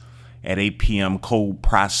Dice at 8 p.m.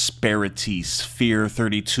 Co-Prosperity Sphere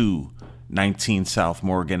 32, 19 South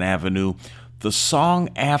Morgan Avenue. The song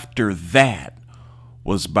after that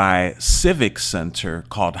was by Civic Center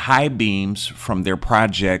called High Beams from their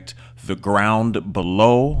project The Ground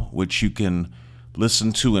Below, which you can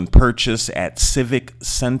listen to and purchase at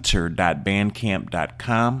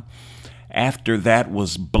civiccenter.bandcamp.com. After that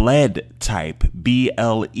was Bled Type,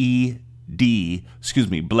 Bled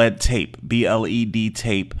Tape, BLED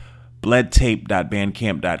Tape,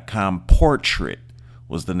 bledtape.bandcamp.com. Portrait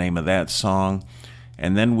was the name of that song.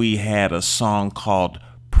 And then we had a song called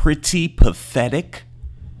Pretty Pathetic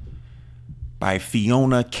by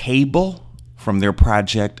Fiona Cable from their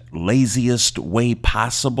project Laziest Way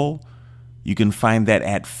Possible. You can find that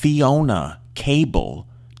at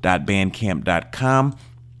fionacable.bandcamp.com.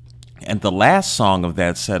 And the last song of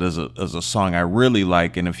that set is a song I really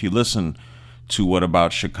like, and if you listen to What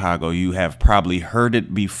About Chicago, you have probably heard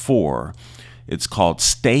it before. It's called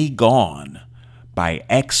Stay Gone by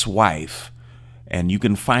Ex-Wife, and you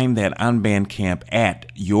can find that on Bandcamp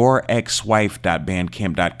at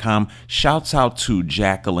yourexwife.bandcamp.com. Shouts out to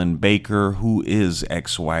Jacqueline Baker, who is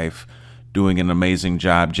Ex-Wife, doing an amazing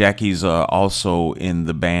job. Jackie's also in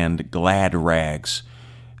the band Glad Rags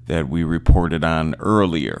that we reported on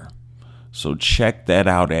earlier. So check that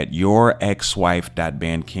out at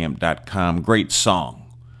yourexwife.bandcamp.com. Great song.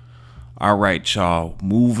 All right, y'all.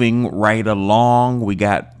 Moving right along. We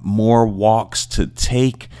got more walks to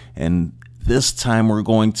take, and this time we're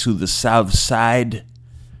going to the South Side.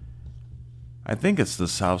 I think it's the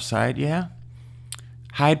South Side, yeah.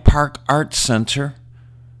 Hyde Park Art Center,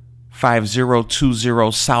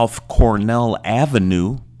 5020 South Cornell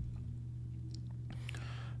Avenue.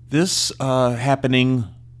 This happening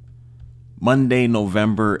Monday,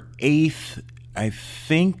 November 8th, I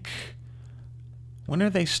think. When are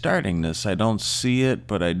they starting this? I don't see it,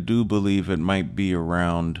 but I do believe it might be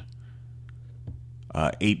around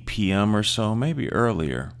 8 p.m. or so, maybe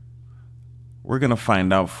earlier. We're going to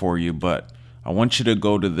find out for you, but I want you to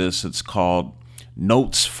go to this. It's called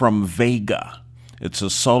Notes from Vega. It's a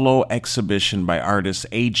solo exhibition by artist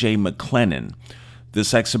A.J. McLennan.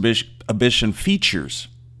 This exhibition features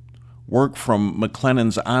work from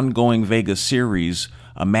McLennan's ongoing Vega series,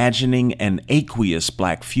 Imagining an Aqueous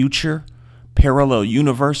Black Future, Parallel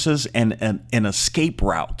Universes, and an Escape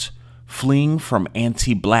Route, Fleeing from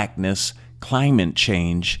Anti-Blackness, Climate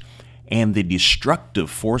Change, and the Destructive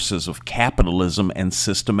Forces of Capitalism and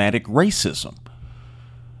Systematic Racism.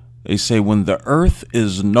 They say when the earth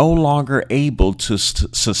is no longer able to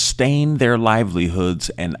sustain their livelihoods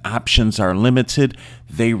and options are limited,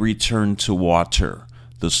 they return to water,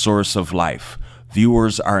 the source of life.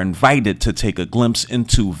 Viewers are invited to take a glimpse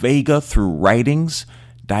into Vega through writings,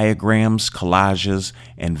 diagrams, collages,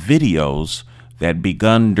 and videos that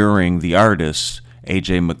begun during the artist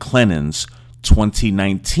A.J. McLennan's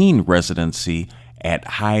 2019 residency at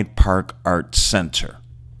Hyde Park Art Center.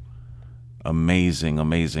 Amazing,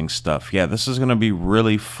 amazing stuff. Yeah, this is going to be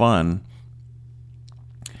really fun.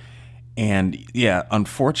 And yeah,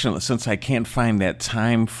 unfortunately, since I can't find that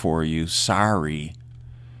time for you, sorry.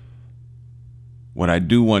 What I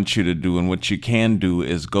do want you to do, and what you can do,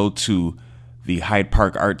 is go to the Hyde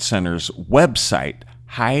Park Art Center's website,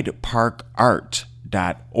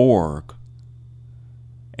 hydeparkart.org,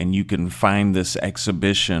 and you can find this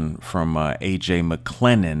exhibition from A.J.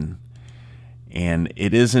 McLennan, and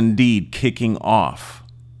it is indeed kicking off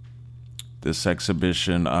this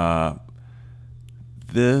exhibition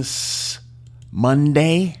this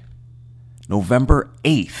Monday, November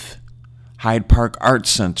 8th, Hyde Park Art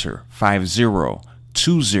Center,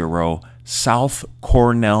 5020 South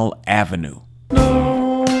Cornell Avenue.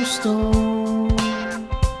 No stone.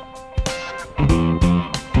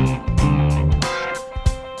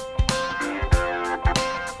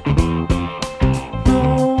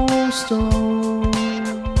 No stone.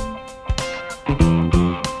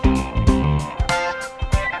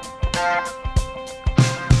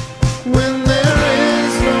 When there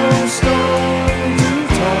is no stone to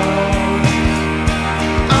toss,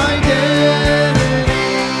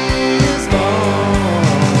 identity is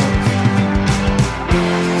lost.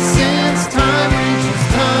 Since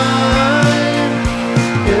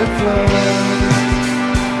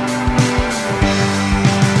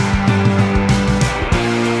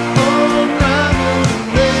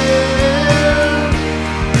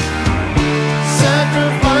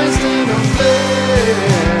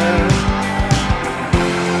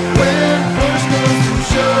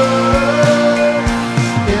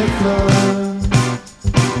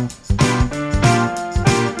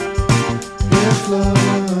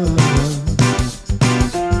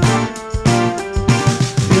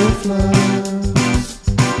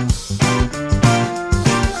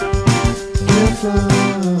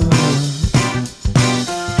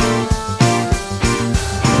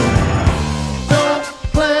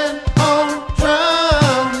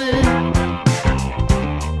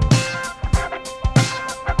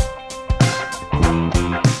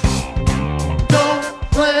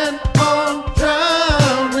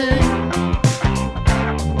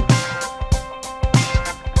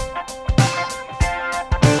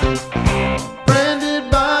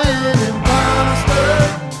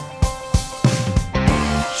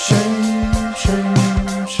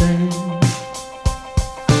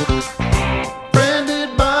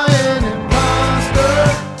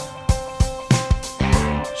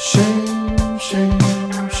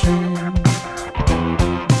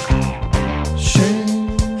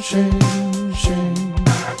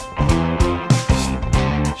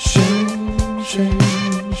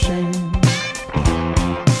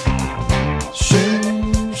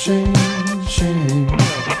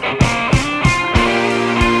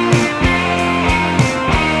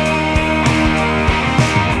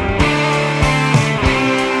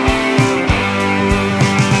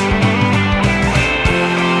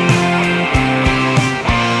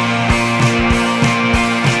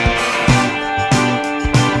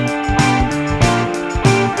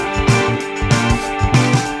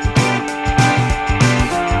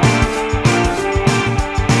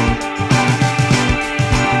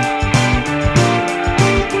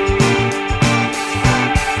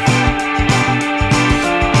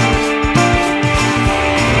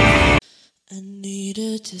I need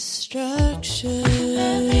a distraction.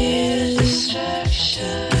 I need a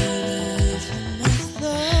distraction. Can't get away from my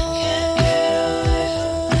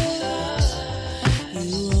thoughts.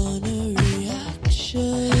 You want a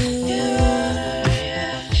reaction. You want a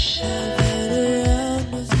reaction. I've had a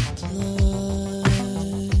round of applause.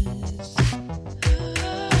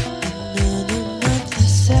 Another month I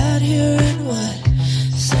sat here and what?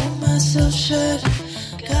 Saw myself shut.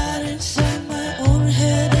 Got inside my own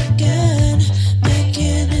head again,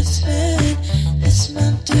 making it spin. This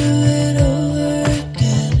month do it over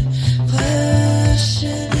again,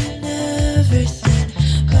 questioning everything,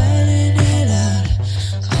 writing it out,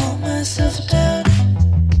 calm myself down.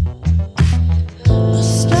 I'll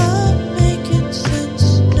stop making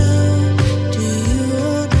sense now. Do you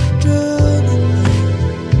wanna drown in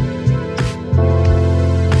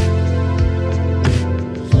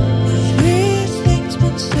everything's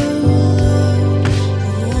been so loud?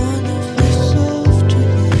 I wanna feel soft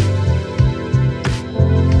tonight.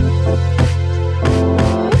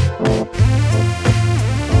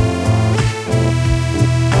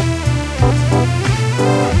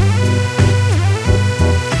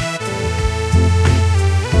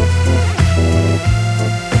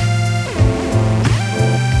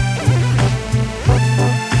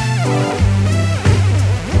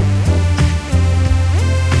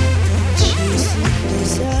 Chasing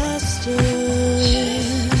disaster,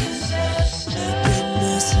 keeping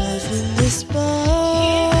myself in this box.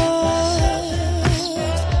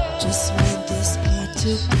 Just want this part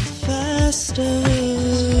to be faster.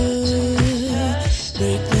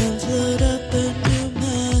 Break down, float up a new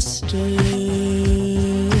master.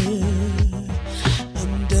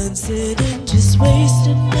 I'm done sitting, just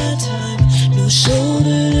wasting my time. No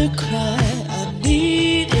shoulder to cry. I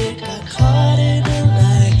need it. Got caught in a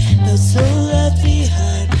lie. Felt so left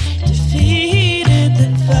behind. Defeated,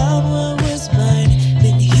 then found what was mine.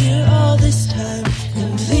 Been here all this time.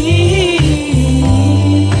 Complete.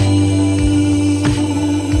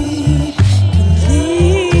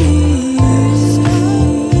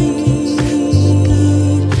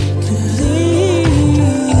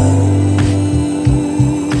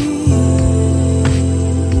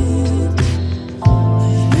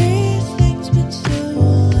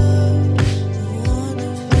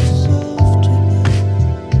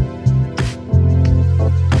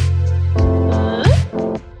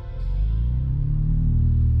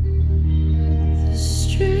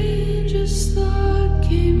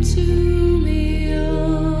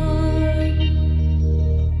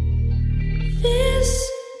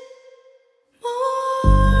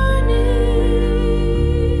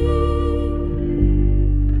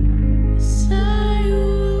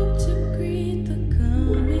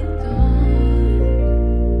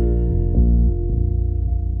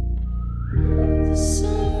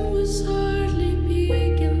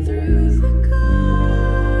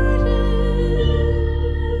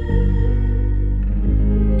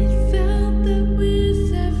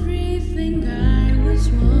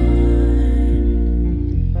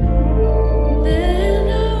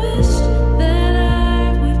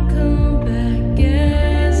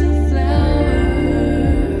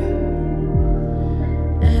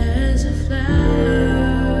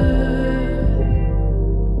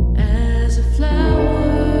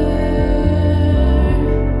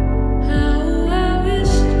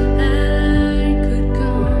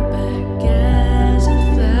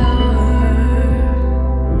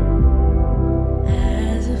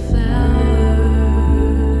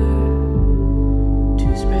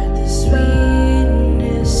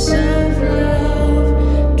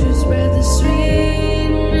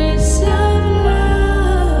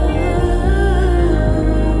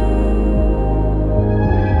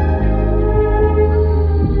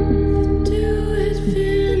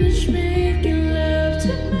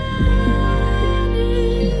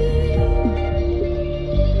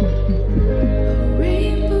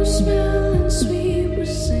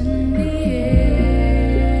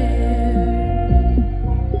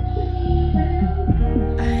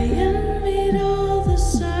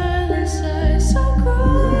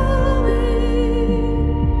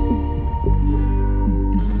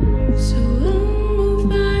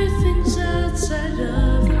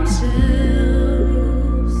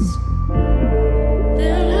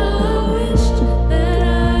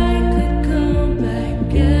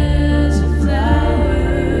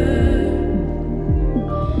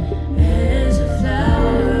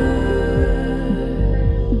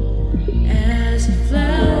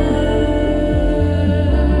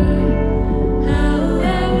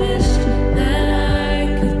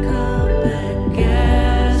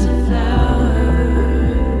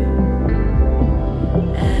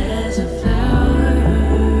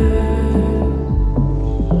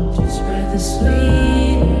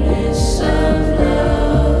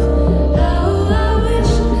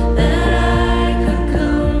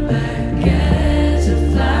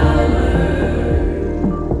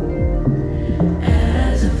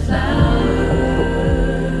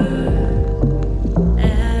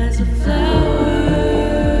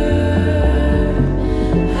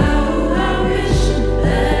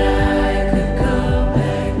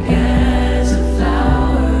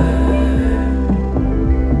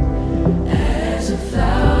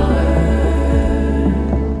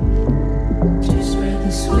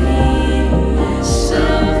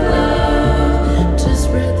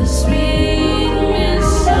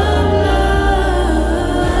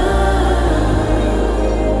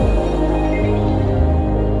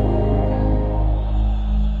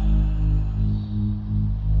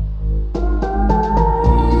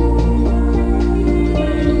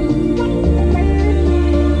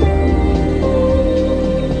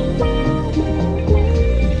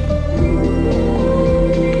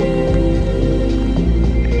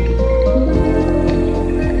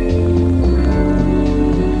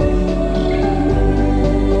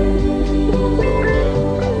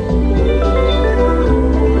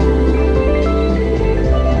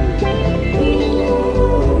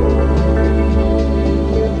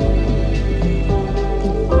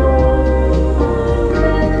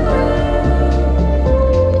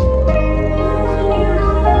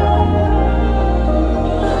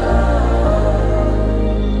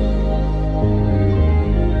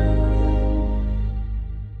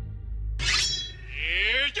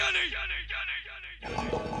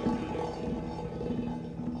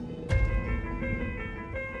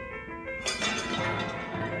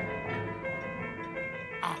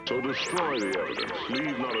 So destroy the evidence,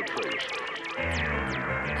 leave not a trace.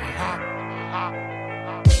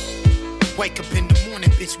 Wake up in the morning,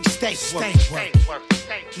 bitch, we stay work.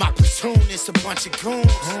 My platoon is a bunch of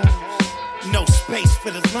goons. No space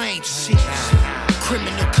for the lame shit.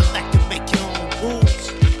 Criminal collective, make your own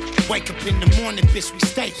rules. Wake up in the morning, bitch, we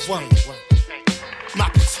stay work. My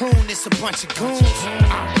platoon is a bunch of goons.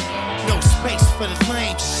 No space for the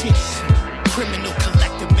lame shit. Criminal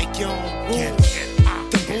collective, make your own rules.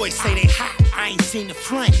 The boys say they hot, I ain't seen the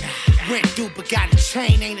flame. Rent due but got a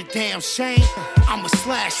chain, ain't a damn shame. I'm a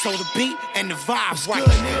slash, so the beat and the vibe's right.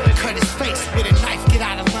 Cut his face with a knife, get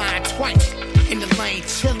out of line twice. In the lane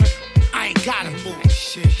chillin', I ain't gotta move.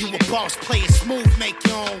 You a boss, play it smooth, make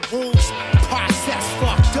your own rules. Process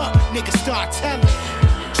fucked up, niggas start telling.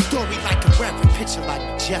 Story like a reverend, picture like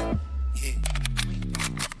Magellan.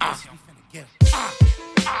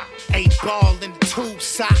 Eight ball in the tube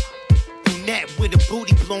sock. Brunette with a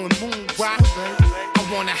booty blowing moon rock. I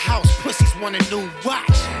want a house, pussies want a new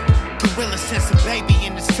watch. Gorilla sense a baby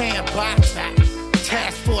in the sandbox.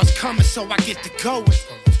 Task force coming, so I get to going.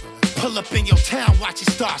 Pull up in your town, watch it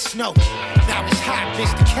start snow. Now it's hot,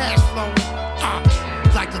 bitch, the cash flowing.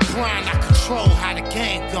 Like LeBron, I control how the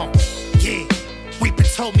game go. Yeah, Reaper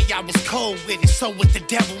told me I was cold with it, so with the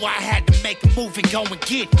devil I had to make a move and go and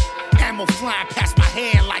get it. Ammo flying past my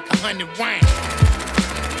head like 100 rounds.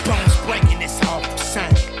 Bones breaking, it's awful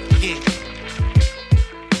sound. Yeah,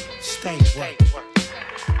 stay away.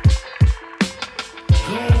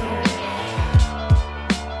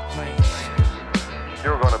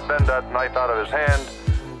 You're going to bend that knife out of his hand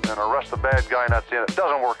and arrest the bad guy, and that's the end. It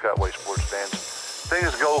doesn't work that way, sports fans.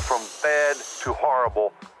 Things go from bad to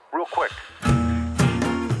horrible real quick.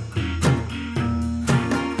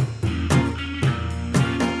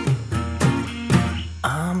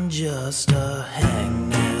 I'm just a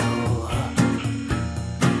hangnail,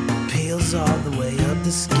 peels all the way up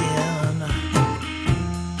the skin.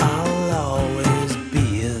 I'll always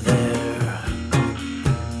be there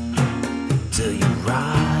till you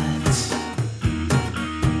right.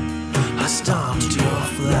 I stomped your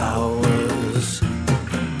flowers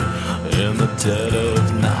in the dead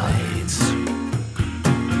of night.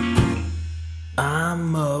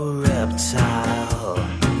 I'm a reptile,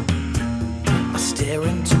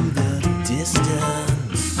 staring to the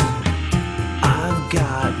distance. I've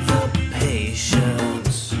got the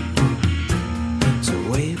patience to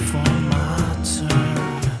wait for my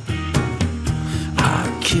turn.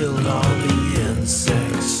 I killed all the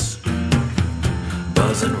insects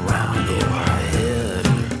buzzing around your head.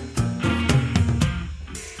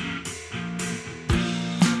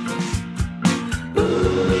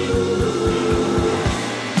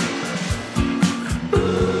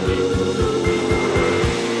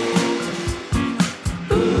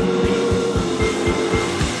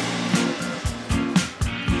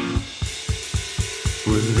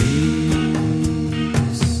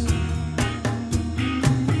 Release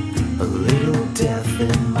a little death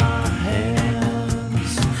in my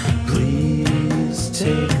hands. Please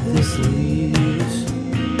take this leash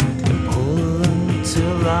and pull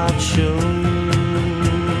until I choke.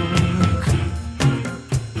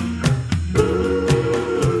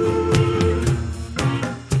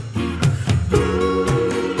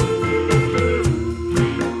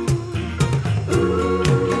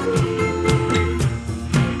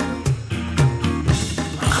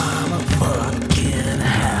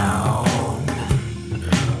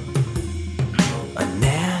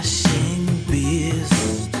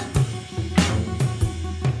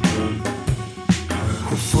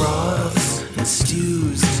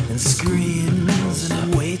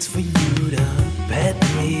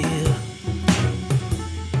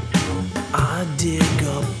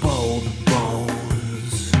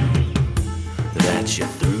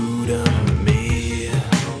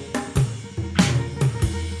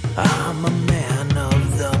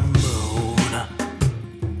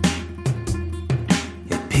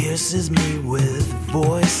 Pierces me with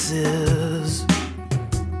voices,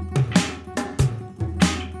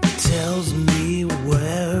 tells me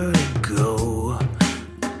where to go.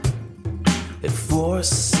 It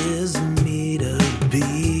forces me to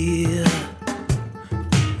be.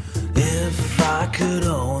 If I could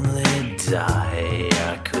only die,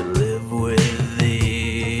 I could live with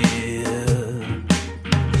thee.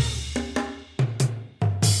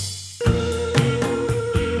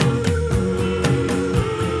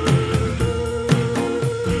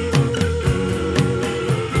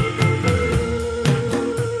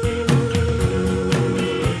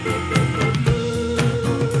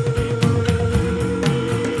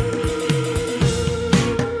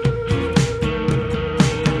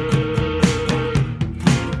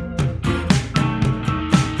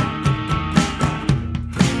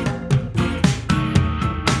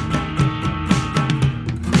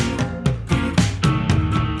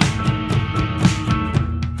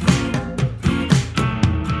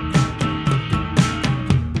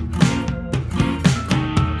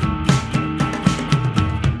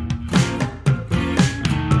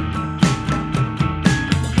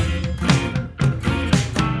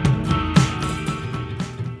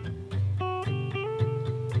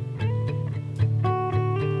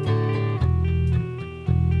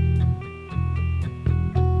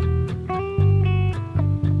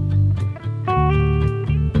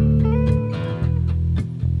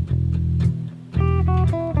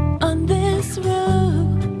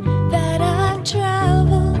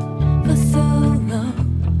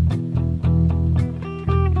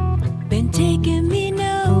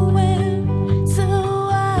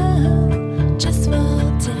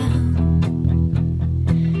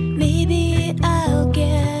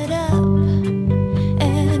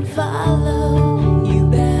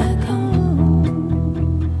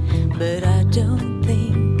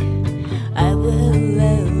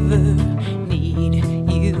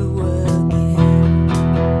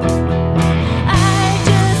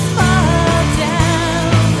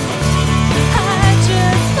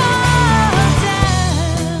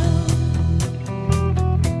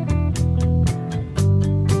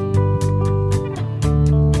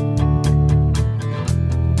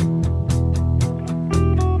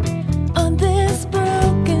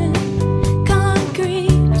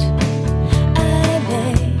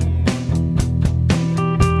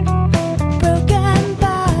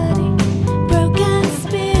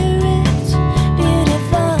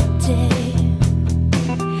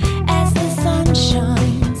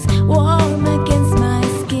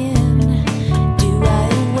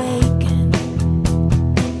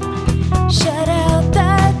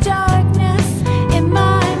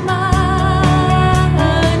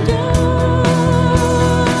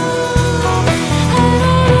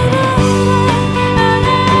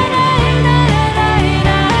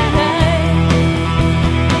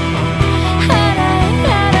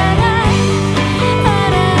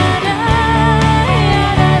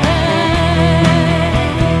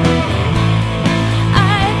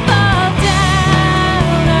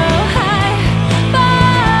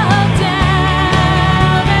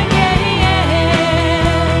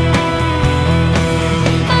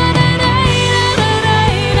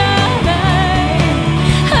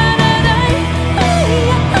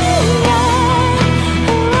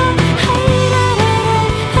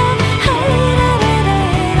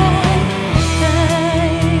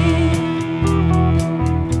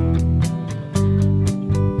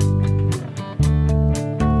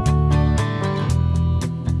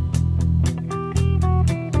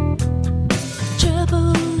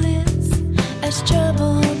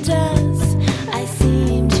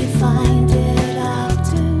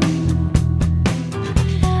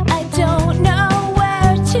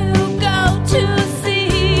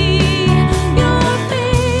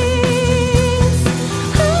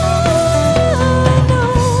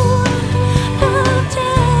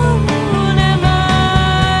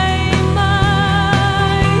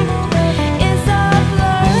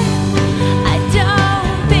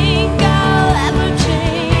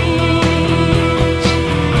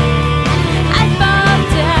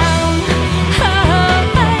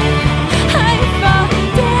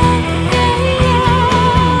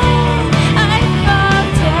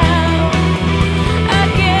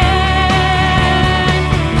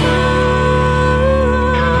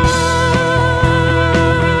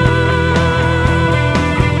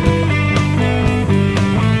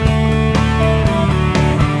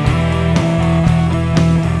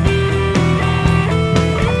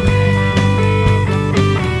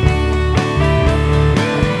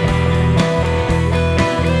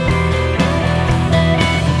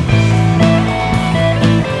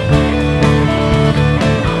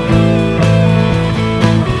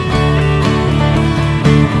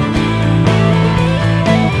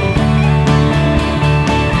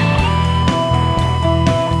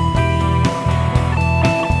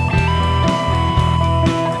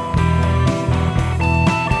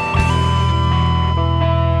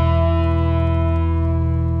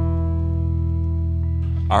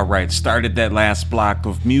 right, started that last block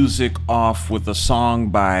of music off with a song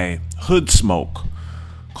by Hoodsmoke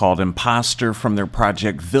called Imposter from their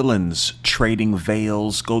project Villains Trading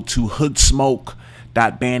Veils. Go to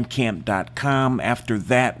hoodsmoke.bandcamp.com. After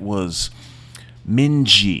that was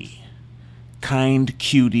Minji, Kind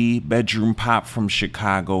Cutie, bedroom pop from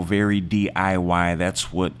Chicago, very DIY.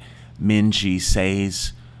 That's what Minji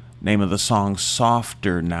says. Name of the song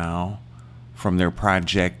Softer Now from their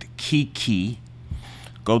project Kiki.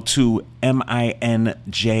 Go to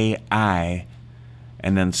MINJI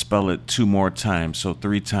and then spell it 2 more times. So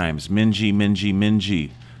 3 times.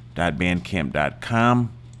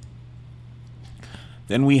 Minji.bandcamp.com.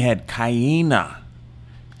 Then we had Kaina.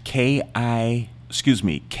 Kaina.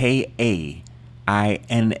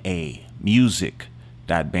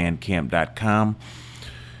 Music.bandcamp.com.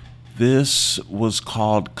 This was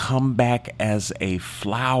called Come Back as a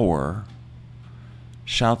Flower.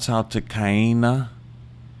 Shouts out to Kaina.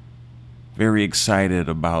 Very excited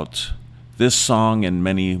about this song and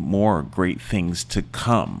many more great things to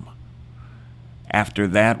come. After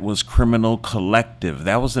that was Criminal Collective.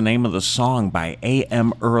 That was the name of the song by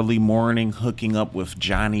AM Early Morning, hooking up with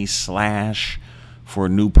Johnny Slash for a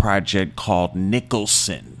new project called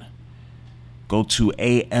Nicholson. Go to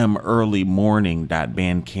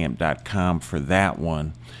amearlymorning.bandcamp.com for that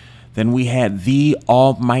one. Then we had The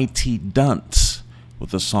Almighty Dunce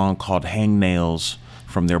with a song called Hangnails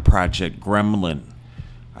from their project Gremlin.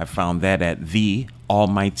 I found that at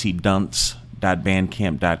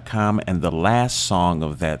thealmightydunce.bandcamp.com. And the last song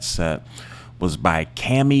of that set was by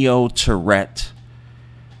Cameo Tourette.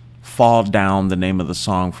 Fall Down, the name of the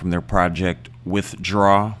song from their project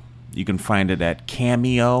Withdraw. You can find it at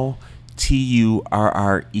Cameo,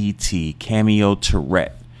 Turret,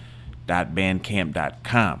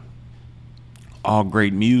 cameotourette.bandcamp.com. All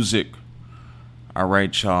great music. All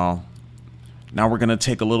right, y'all. Now we're going to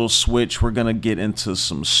take a little switch. We're going to get into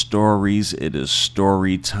some stories. It is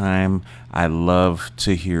story time. I love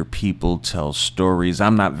to hear people tell stories.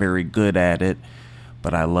 I'm not very good at it,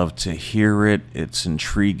 but I love to hear it. It's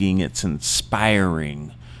intriguing. It's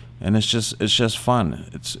inspiring. And it's just fun.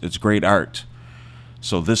 It's great art.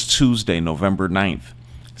 So this Tuesday, November 9th,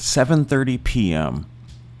 7:30 p.m.,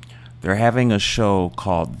 they're having a show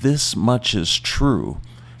called This Much Is True,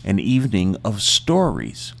 an evening of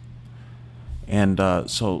stories. And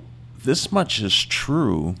so This Much Is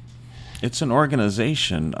True, it's an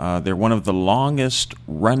organization. They're one of the longest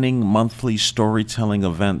running monthly storytelling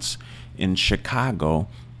events in Chicago.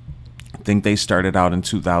 I think they started out in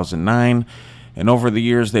 2009. And over the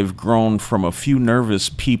years, they've grown from a few nervous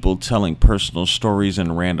people telling personal stories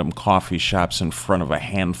in random coffee shops in front of a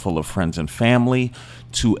handful of friends and family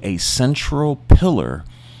to a central pillar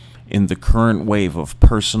in the current wave of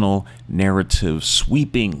personal narrative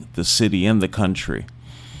sweeping the city and the country.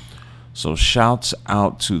 So shouts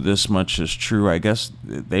out to This Much Is True. I guess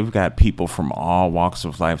they've got people from all walks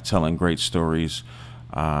of life telling great stories.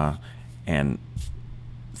 And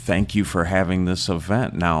thank you for having this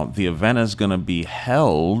event. Now, the event is going to be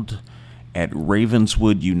held at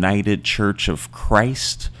Ravenswood United Church of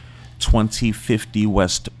Christ, 2050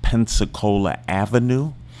 West Pensacola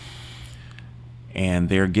Avenue. And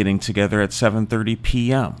they're getting together at 7:30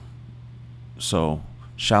 p.m. So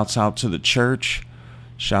shouts out to the church.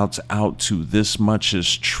 Shouts out to This Much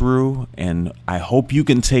Is True. And I hope you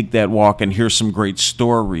can take that walk and hear some great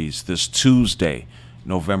stories this Tuesday,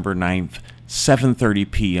 November 9th,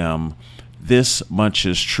 7:30 p.m. This Much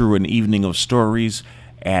Is True, an evening of stories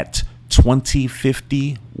at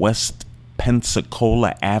 2050 West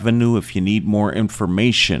Pensacola Avenue. If you need more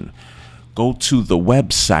information, go to the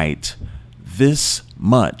website This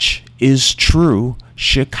Much Is True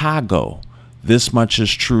Chicago.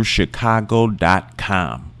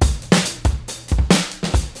 ThisMuchIsTrueChicago.com.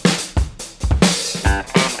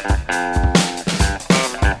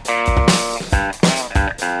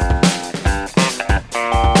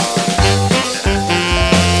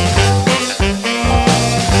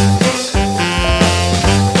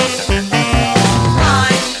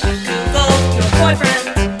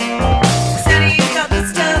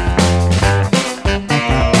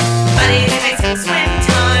 Swim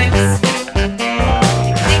times.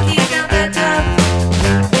 Think he's out the tub.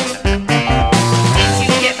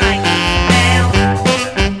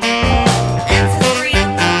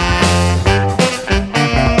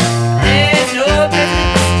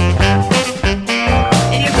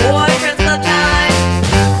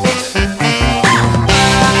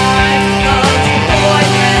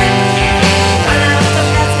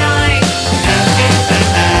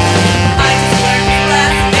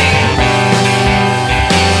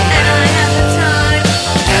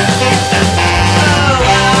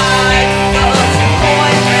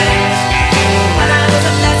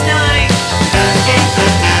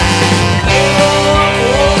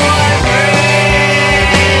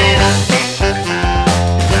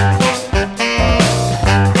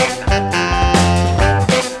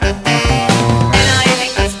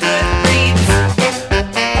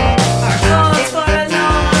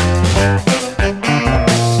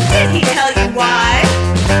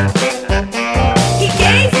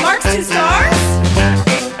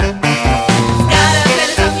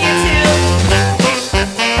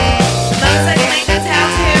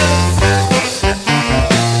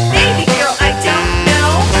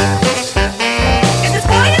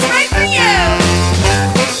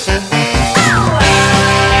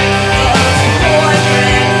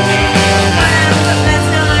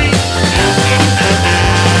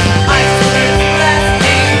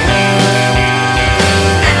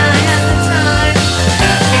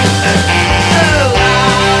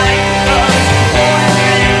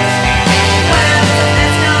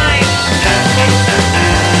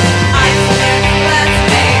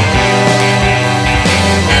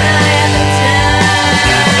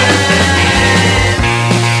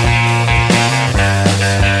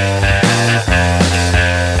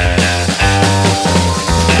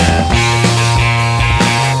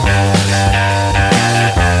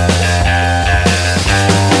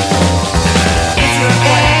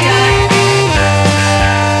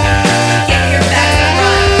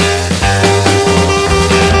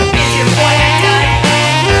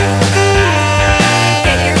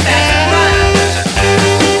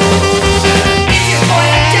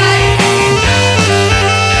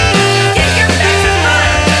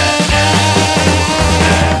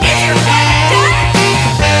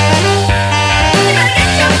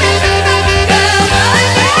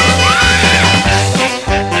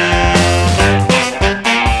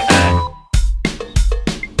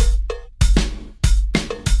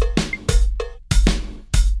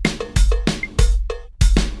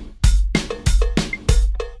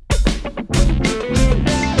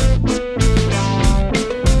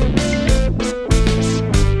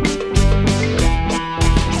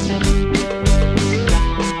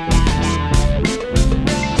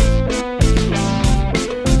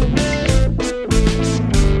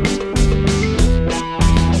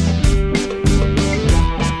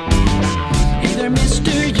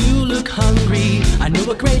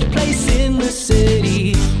 great place in the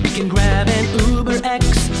city. We can grab an Uber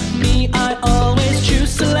X. Me, I always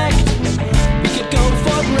choose select. We could go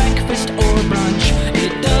for breakfast or brunch.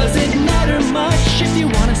 It doesn't matter much if you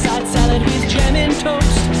want a side salad with jam and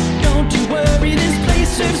toast. Don't you worry, this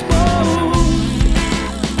place serves both.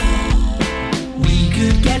 We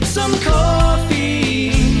could get some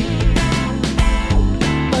coffee,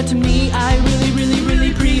 but to me, I really, really,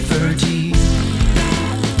 really prefer tea.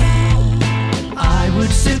 I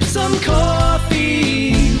would sip some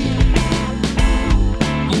coffee,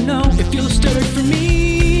 you know, if you'll stir it for me.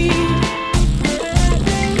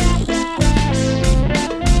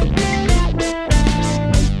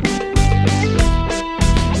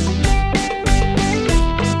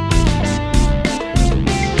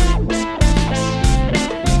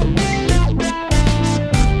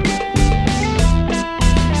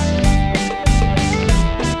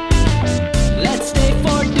 Let's stay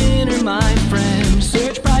for dinner, my friend.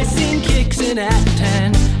 Search pricing kicks in at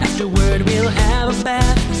 10. Afterward, we'll have a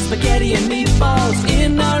bath. Spaghetti and meatballs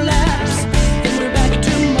in our laps. Then we're back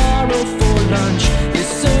tomorrow for lunch. This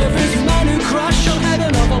server's my new crush. She'll have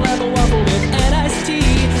an awful apple waffle with an iced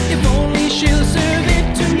tea. If only she'll serve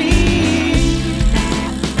it to me.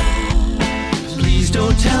 Please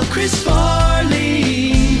don't tell Chris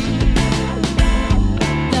Farley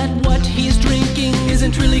that what he's drinking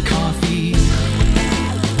isn't really coffee.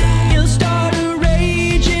 He'll start a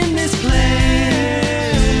rage in this place.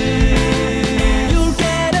 You'll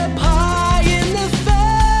get a pie in the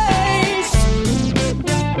face.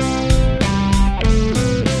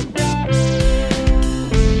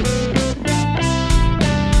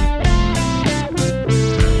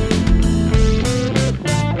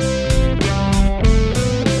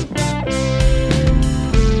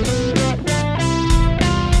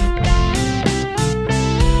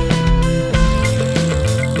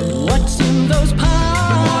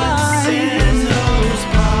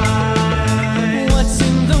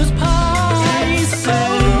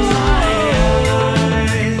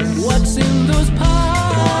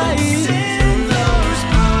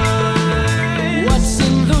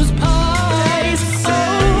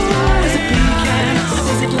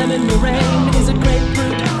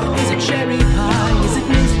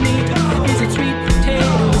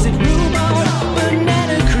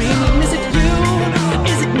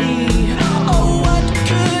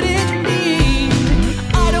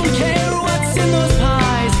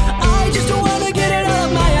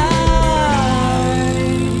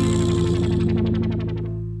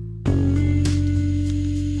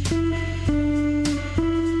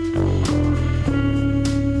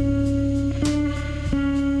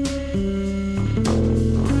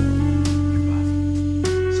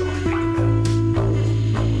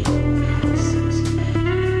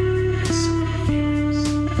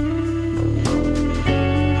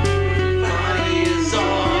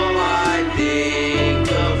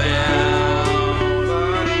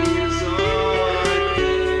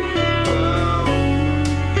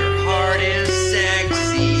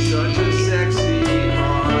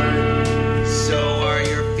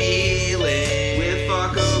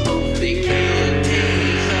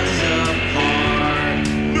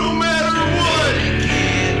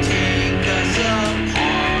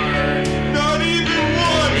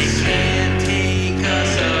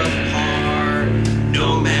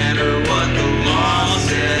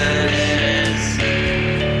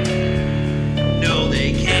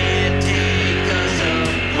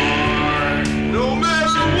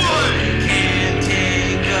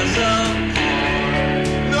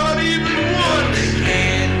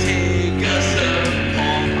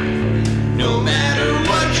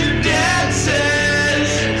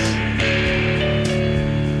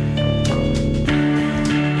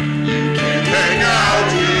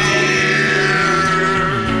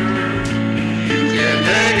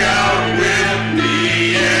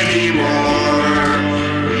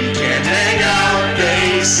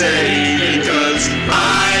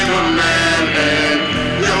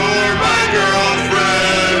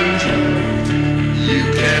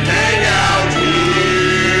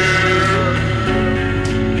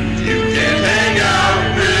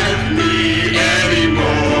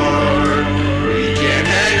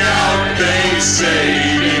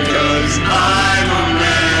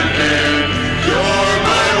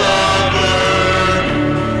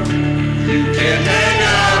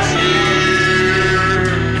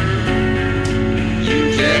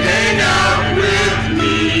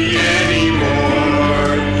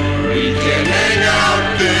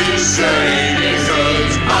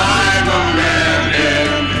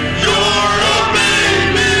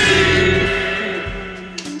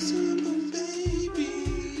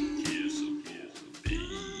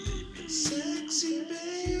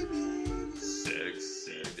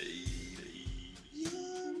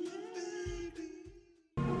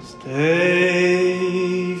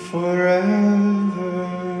 Stay forever,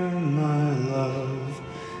 my love,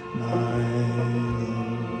 my love.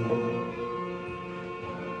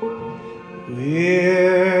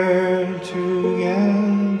 We're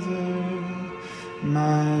together,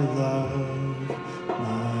 my love,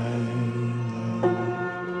 my love.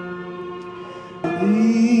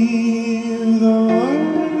 Leave the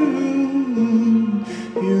world,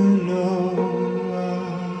 you know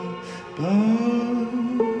above,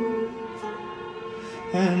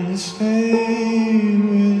 and stay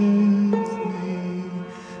with me,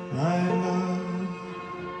 my love.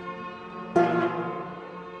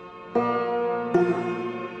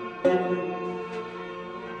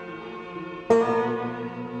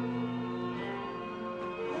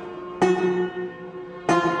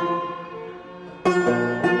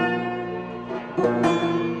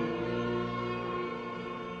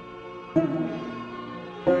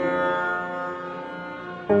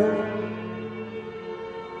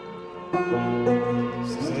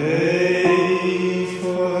 Stay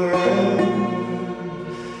forever,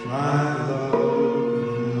 my love.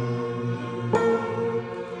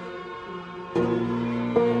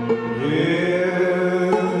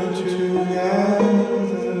 We're together,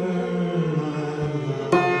 my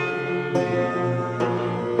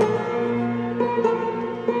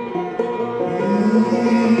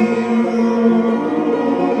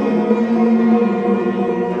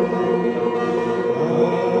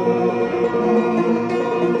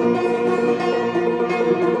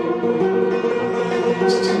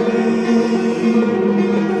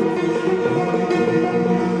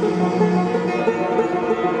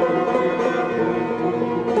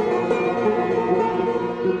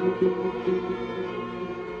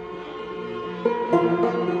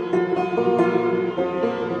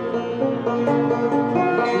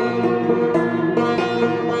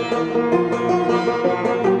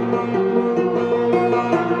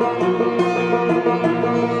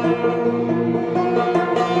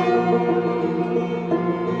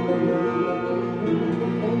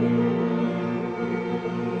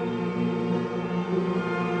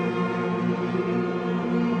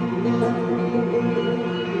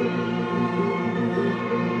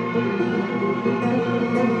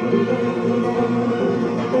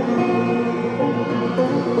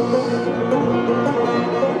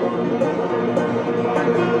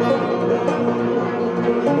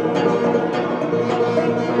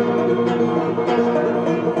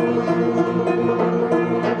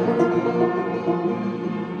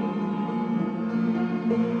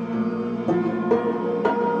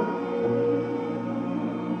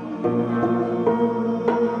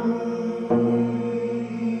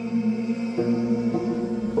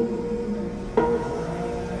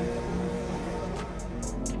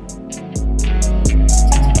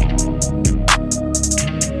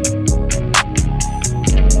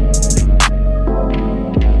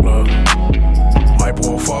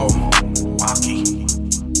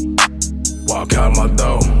Walk out my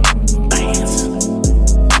door, pants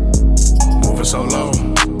moving so low.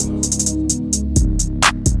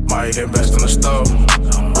 Might invest in the stove.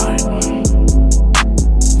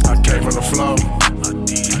 I came from the flow.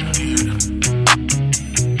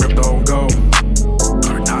 Ripped on gold.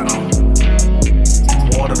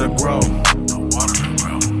 Water to grow.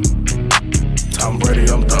 Tom Brady,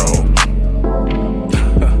 I'm thrown.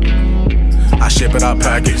 I ship it, I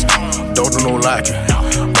package. Don't do no lacking.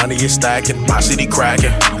 Money is stacking, my city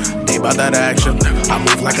cracking. They about that action. I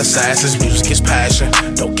move like assassins, music is passion.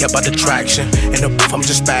 Don't care about the traction. In the booth, I'm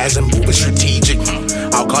just spazzing, moving strategic.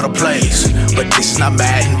 I'll call the plays, but this is not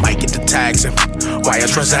Madden. Might get the taxing. Wire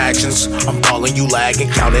transactions, I'm balling, you lagging.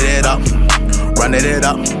 Counting it up, running it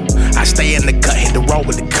up. I stay in the cut, hit the road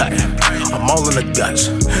with the cut. I'm all in the guts.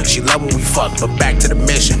 She love when we fuck, but back to the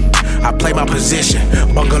mission. I play my position.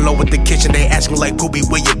 Bungalow with the kitchen, they ask me like, Poopy,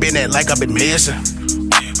 where you been at? Like I've been missing.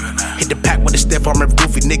 Hit the pack with a stiff arm and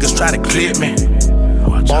goofy niggas try to clip me.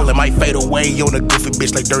 Ballin' might fade away on a goofy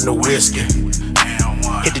bitch like dirt no whiskey.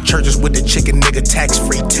 Hit the churches with the chicken nigga tax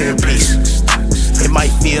free 10 piece. It might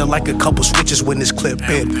feel like a couple switches when this clip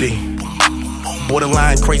empty.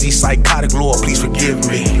 Borderline crazy psychotic, Lord please forgive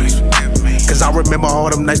me. Cause I remember all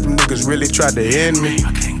them nights them niggas really tried to end me.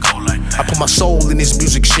 I put my soul in this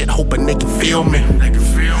music shit, hoping they can feel me.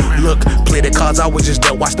 Look, play the cards I was just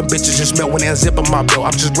dealt. Watch the bitches just melt when they unzipping my belt.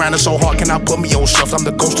 I'm just grinding so hard, can I put me on shelves? I'm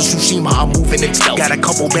the ghost of Tsushima, I'm moving in stealth. Got a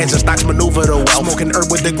couple bands and stocks maneuver the well. Smoking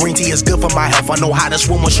herb with the green tea is good for my health. I know how to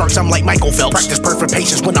swim with sharks, I'm like Michael Phelps. Practice perfect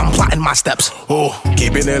patience when I'm plotting my steps. Oh,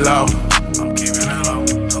 keeping it low. I'm keeping it low.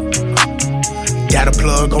 Got a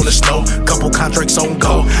plug on the stove, couple contracts on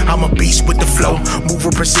go. I'm a beast with the flow, move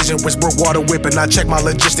with precision, whisper water whipping. I check my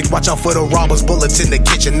logistics, watch out for the robbers, bullets in the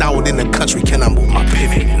kitchen. Out in the country, can I move my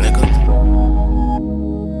pivot, nigga?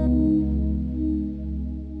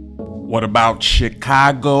 What about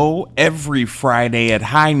Chicago? Every Friday at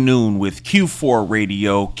high noon with Q4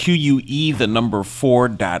 Radio, QUE, the number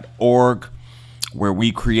 4.org, where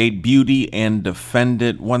we create beauty and defend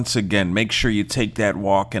it. Once again, make sure you take that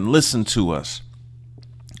walk and listen to us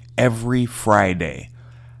every Friday,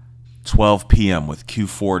 12 p.m. with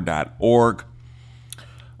Q4.org.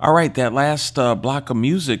 All right, that last block of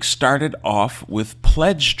music started off with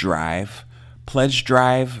Pledge Drive,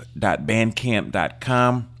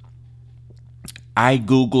 pledgedrive.bandcamp.com. I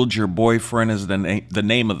Googled Your Boyfriend is the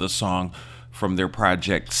name of the song from their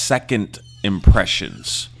project Second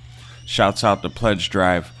Impressions. Shouts out to Pledge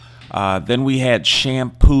Drive. Then we had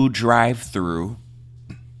Shampoo Drive Through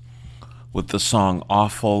with the song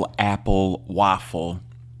Awful Apple Waffle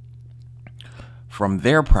from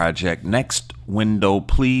their project Next Window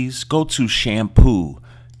Please. Go to Shampoo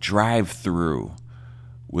Drive Through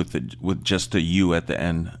with just a U at the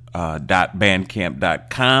end,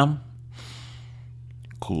 .bandcamp.com.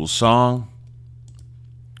 Cool song.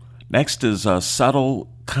 Next is Subtle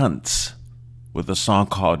Cunts with a song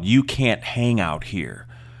called You Can't Hang Out Here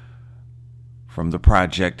from the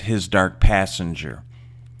project His Dark Passenger.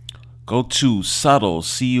 Go to subtle,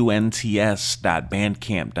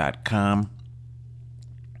 CUNTS.bandcamp.com.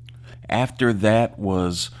 After that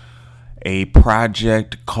was a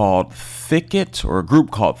project called Thicket, or a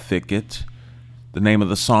group called Thicket. The name of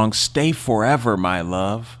the song, Stay Forever, My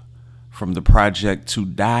Love, from the project To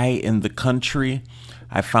Die in the Country.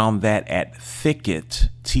 I found that at Thicket,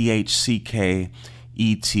 THCKET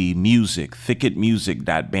Music,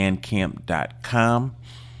 thicketmusic.bandcamp.com.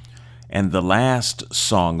 And the last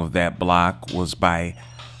song of that block was by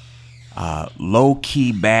Low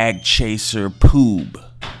Key Bag Chaser Poob,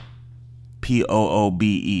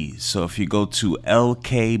 Poobe. So if you go to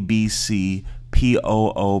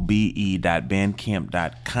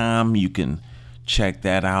lkbcpoobe.bandcamp.com, you can check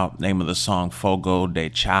that out. Name of the song, Fogo de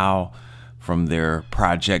Chao, from their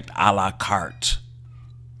project A La Carte.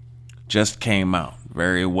 Just came out.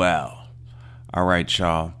 Very well. All right,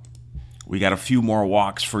 y'all. We got a few more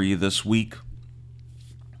walks for you this week.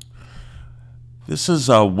 This is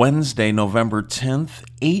Wednesday, November 10th.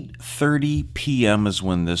 8:30 p.m. is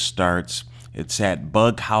when this starts. It's at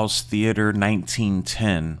Bug House Theater,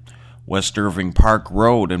 1910 West Irving Park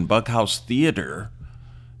Road. And Bug House Theater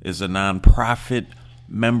is a nonprofit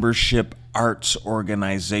membership arts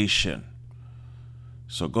organization.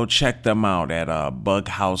 So go check them out at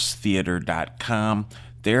bughousetheater.com.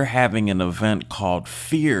 They're having an event called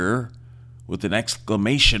Fear with an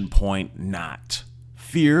exclamation point, not.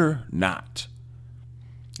 Fear Not.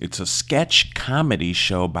 It's a sketch comedy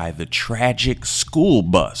show by the Tragic School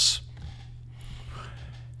Bus.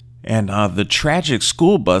 And the Tragic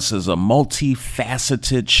School Bus is a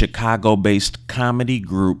multifaceted Chicago-based comedy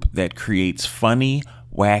group that creates funny,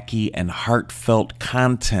 wacky, and heartfelt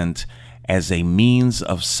content as a means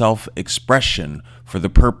of self-expression for the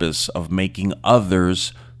purpose of making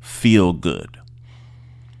others feel good.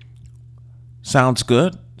 Sounds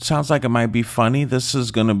good? Sounds like it might be funny. This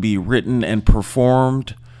is going to be written and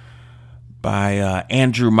performed by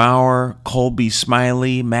Andrew Maurer, Colby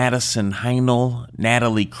Smiley, Madison Heinel,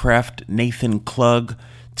 Natalie Kreft, Nathan Klug,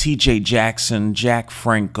 TJ Jackson, Jack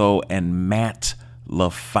Franco, and Matt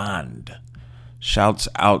LaFond. Shouts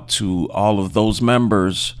out to all of those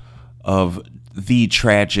members of the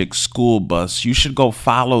Tragic School Bus. You should go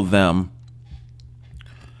follow them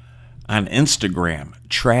on Instagram,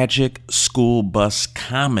 Tragic School Bus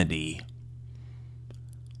Comedy.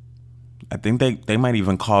 I think they might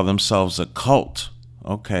even call themselves a cult.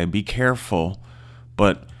 Okay, be careful.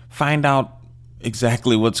 But find out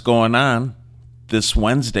exactly what's going on this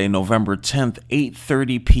Wednesday, November 10th,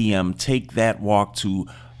 8:30 p.m. Take that walk to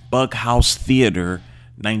Bug House Theater,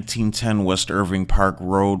 1910 West Irving Park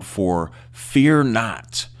Road for Fear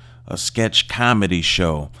Not, a sketch comedy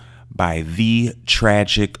show by the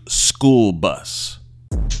Tragic School Bus.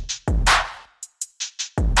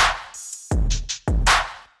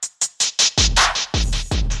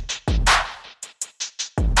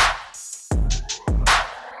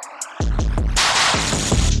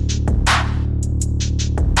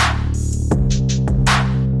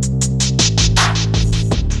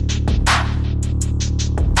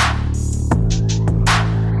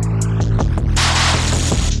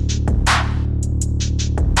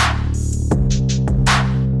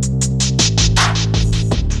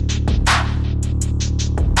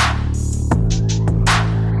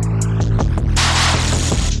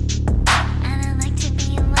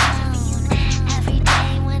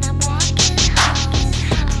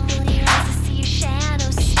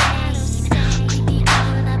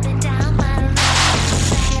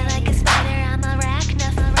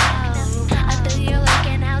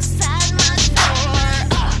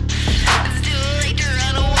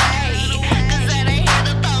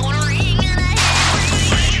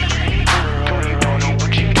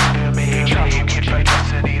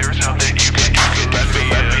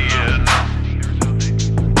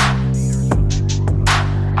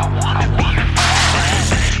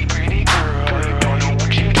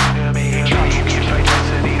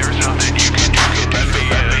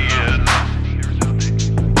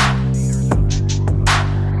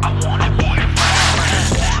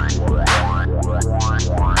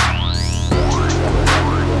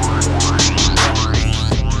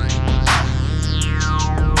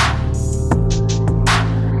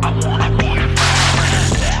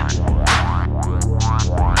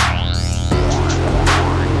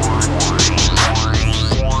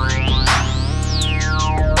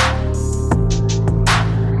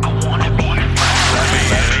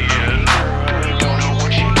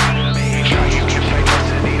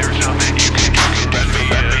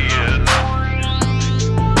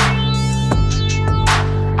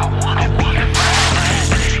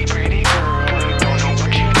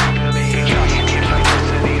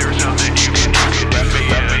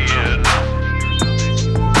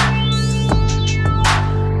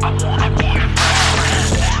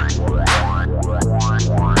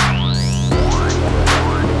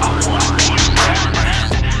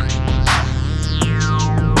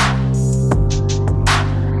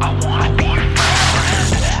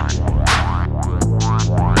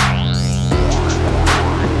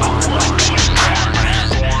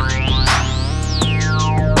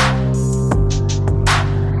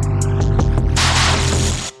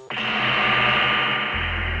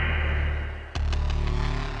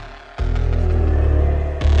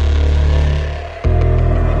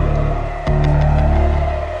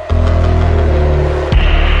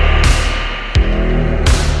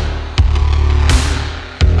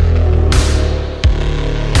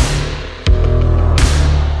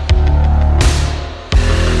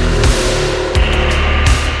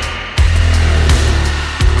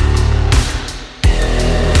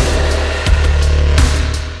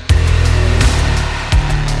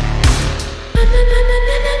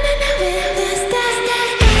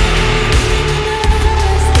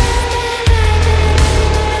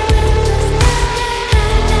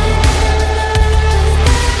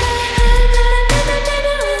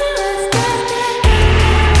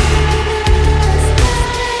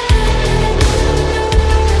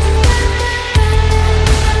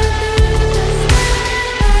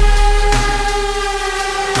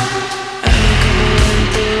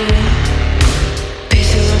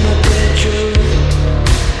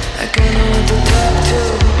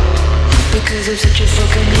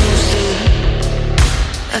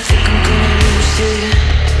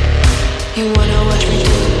 You wanna watch me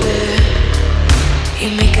do it? You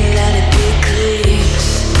make a lot of big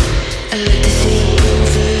clicks. I like to see you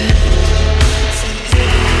prove it.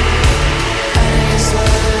 I ain't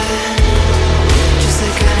slide, just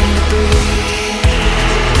like I need to breathe.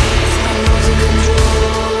 I'm losing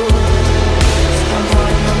control. I'm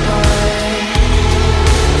part of my mind.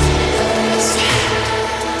 I ain't slide,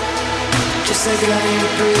 just like I need to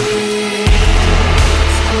breathe.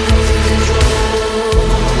 I'm losing control.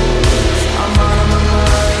 I'm out of my mind.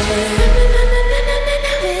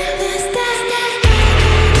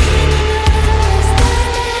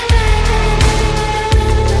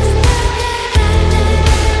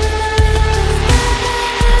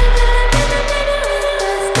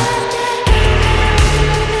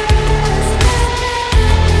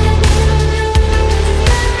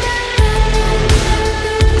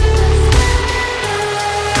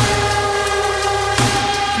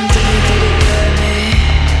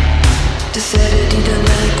 Decided you don't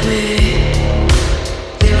like me.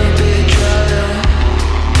 There will be a trial.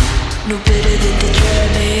 No better than to try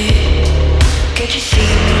me. Can't you see me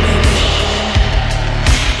on a mission?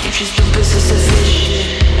 If your stupid's is sufficient.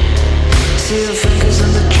 See your fingers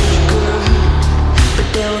on the trigger, but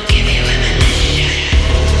they will give you ammunition.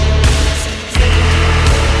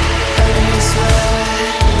 I ain't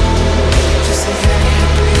slide, just like I need to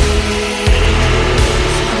breathe.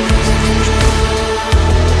 I'm losing control.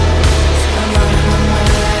 I'm out of my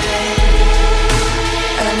mind.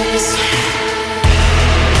 I need to sleep,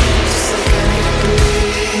 just like I need to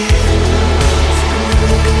breathe. I'm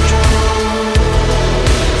losing control.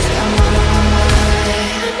 I'm out of my mind.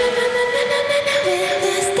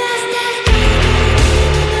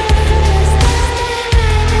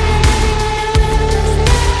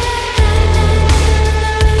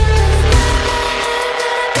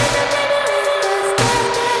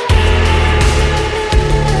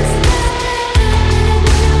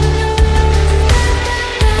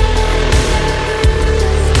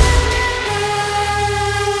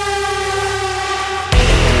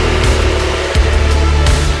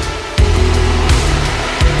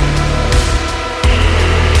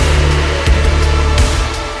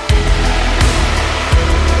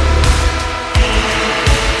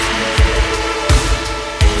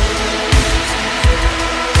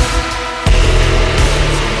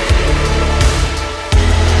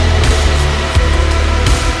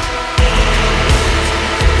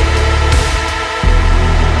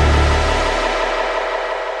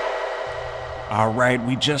 All right,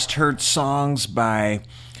 we just heard songs by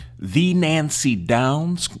The Nancy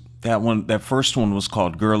Downs. That first one was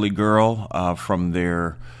called Girly Girl from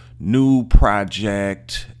their new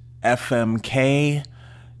project FMK,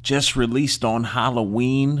 just released on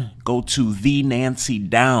Halloween. Go to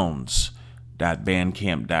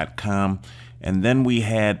thenancydowns.bandcamp.com. And then we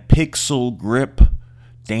had Pixel Grip,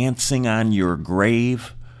 Dancing on Your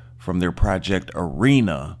Grave, from their project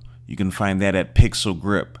Arena. You can find that at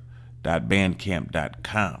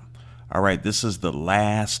pixelgrip.bandcamp.com. All right, this is the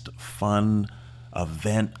last fun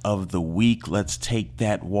event of the week. Let's take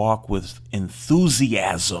that walk with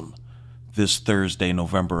enthusiasm this Thursday,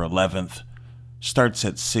 November 11th. Starts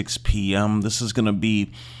at 6 p.m. This is going to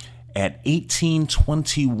be at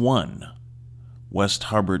 1821 West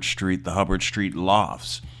Hubbard Street, the Hubbard Street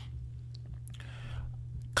Lofts.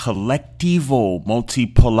 Collectivo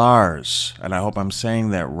Multipolars, and I hope I'm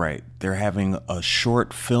saying that right. They're having a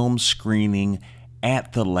short film screening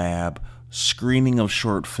at the lab, screening of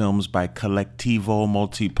short films by Collectivo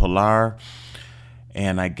Multipolar,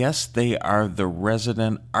 and I guess they are the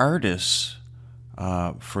resident artists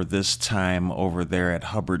for this time over there at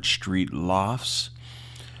Hubbard Street Lofts.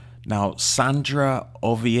 Now, Sandra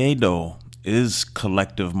Oviedo is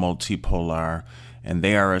Collective Multipolar, and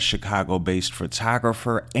they are a Chicago-based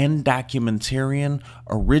photographer and documentarian,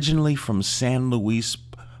 originally from San Luis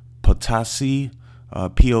Potosi,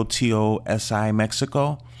 Potosi,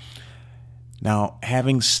 Mexico. Now,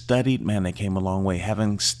 having studied, they came a long way.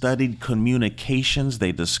 Having studied communications,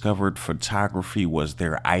 they discovered photography was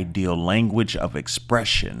their ideal language of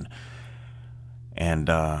expression. And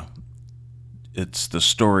it's the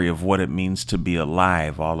story of what it means to be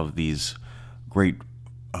alive, all of these great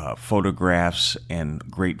photographs and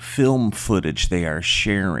great film footage they are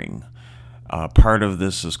sharing. Part of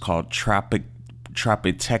this is called Tropiteca,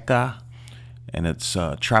 and it's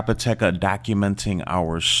Tropiteca Documenting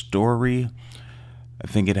Our Story. I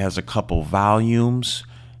think it has a couple volumes,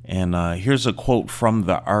 and here's a quote from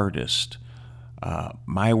the artist.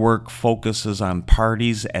 My work focuses on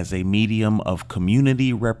parties as a medium of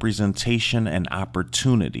community representation and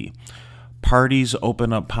opportunity. Parties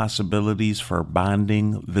open up possibilities for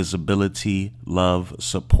bonding, visibility, love,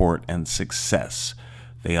 support, and success.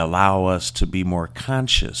 They allow us to be more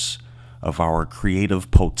conscious of our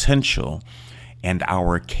creative potential and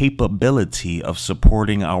our capability of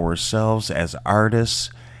supporting ourselves as artists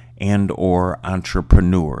and or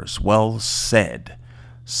entrepreneurs. Well said,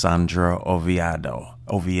 Sandra Oviedo.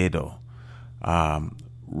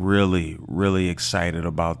 Really, really excited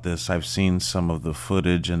about this. I've seen some of the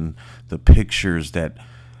footage and the pictures that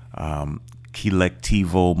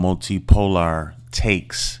Colectivo Multipolar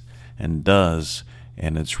takes and does,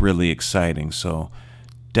 and it's really exciting. So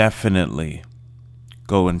definitely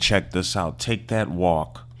go and check this out. Take that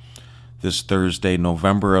walk this Thursday,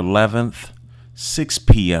 November 11th, 6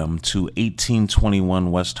 p.m. to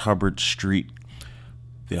 1821 West Hubbard Street,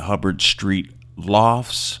 the Hubbard Street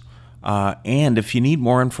Lofts. And if you need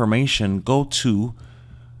more information, go to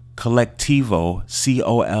Colectivo,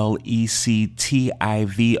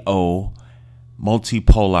 Colectivo,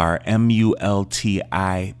 Multipolar,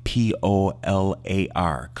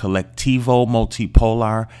 Multipolar,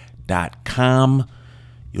 collectivomultipolar.com.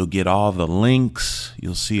 You'll get all the links,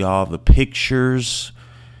 you'll see all the pictures,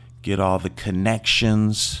 get all the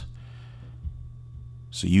connections,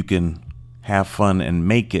 so you can have fun and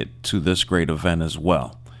make it to this great event as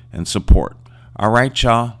well and support. All right,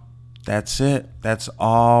 y'all. That's it. That's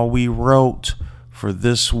all we wrote for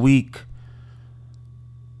this week.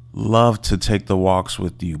 Love to take the walks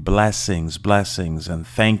with you. Blessings, and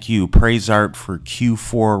thank you. Praise Art for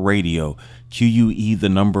Q4 Radio,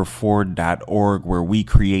 QUE4.org, where we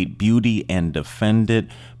create beauty and defend it.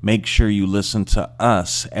 Make sure you listen to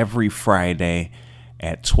us every Friday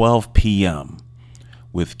at 12 p.m.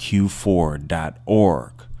 with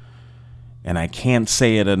Q4.org. And I can't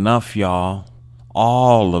say it enough, y'all.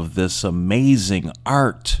 All of this amazing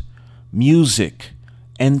art, music,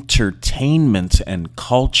 entertainment, and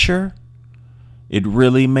culture, it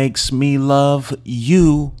really makes me love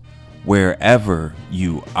you wherever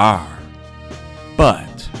you are.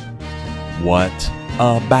 But what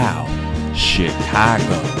about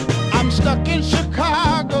Chicago? I'm stuck in Chicago.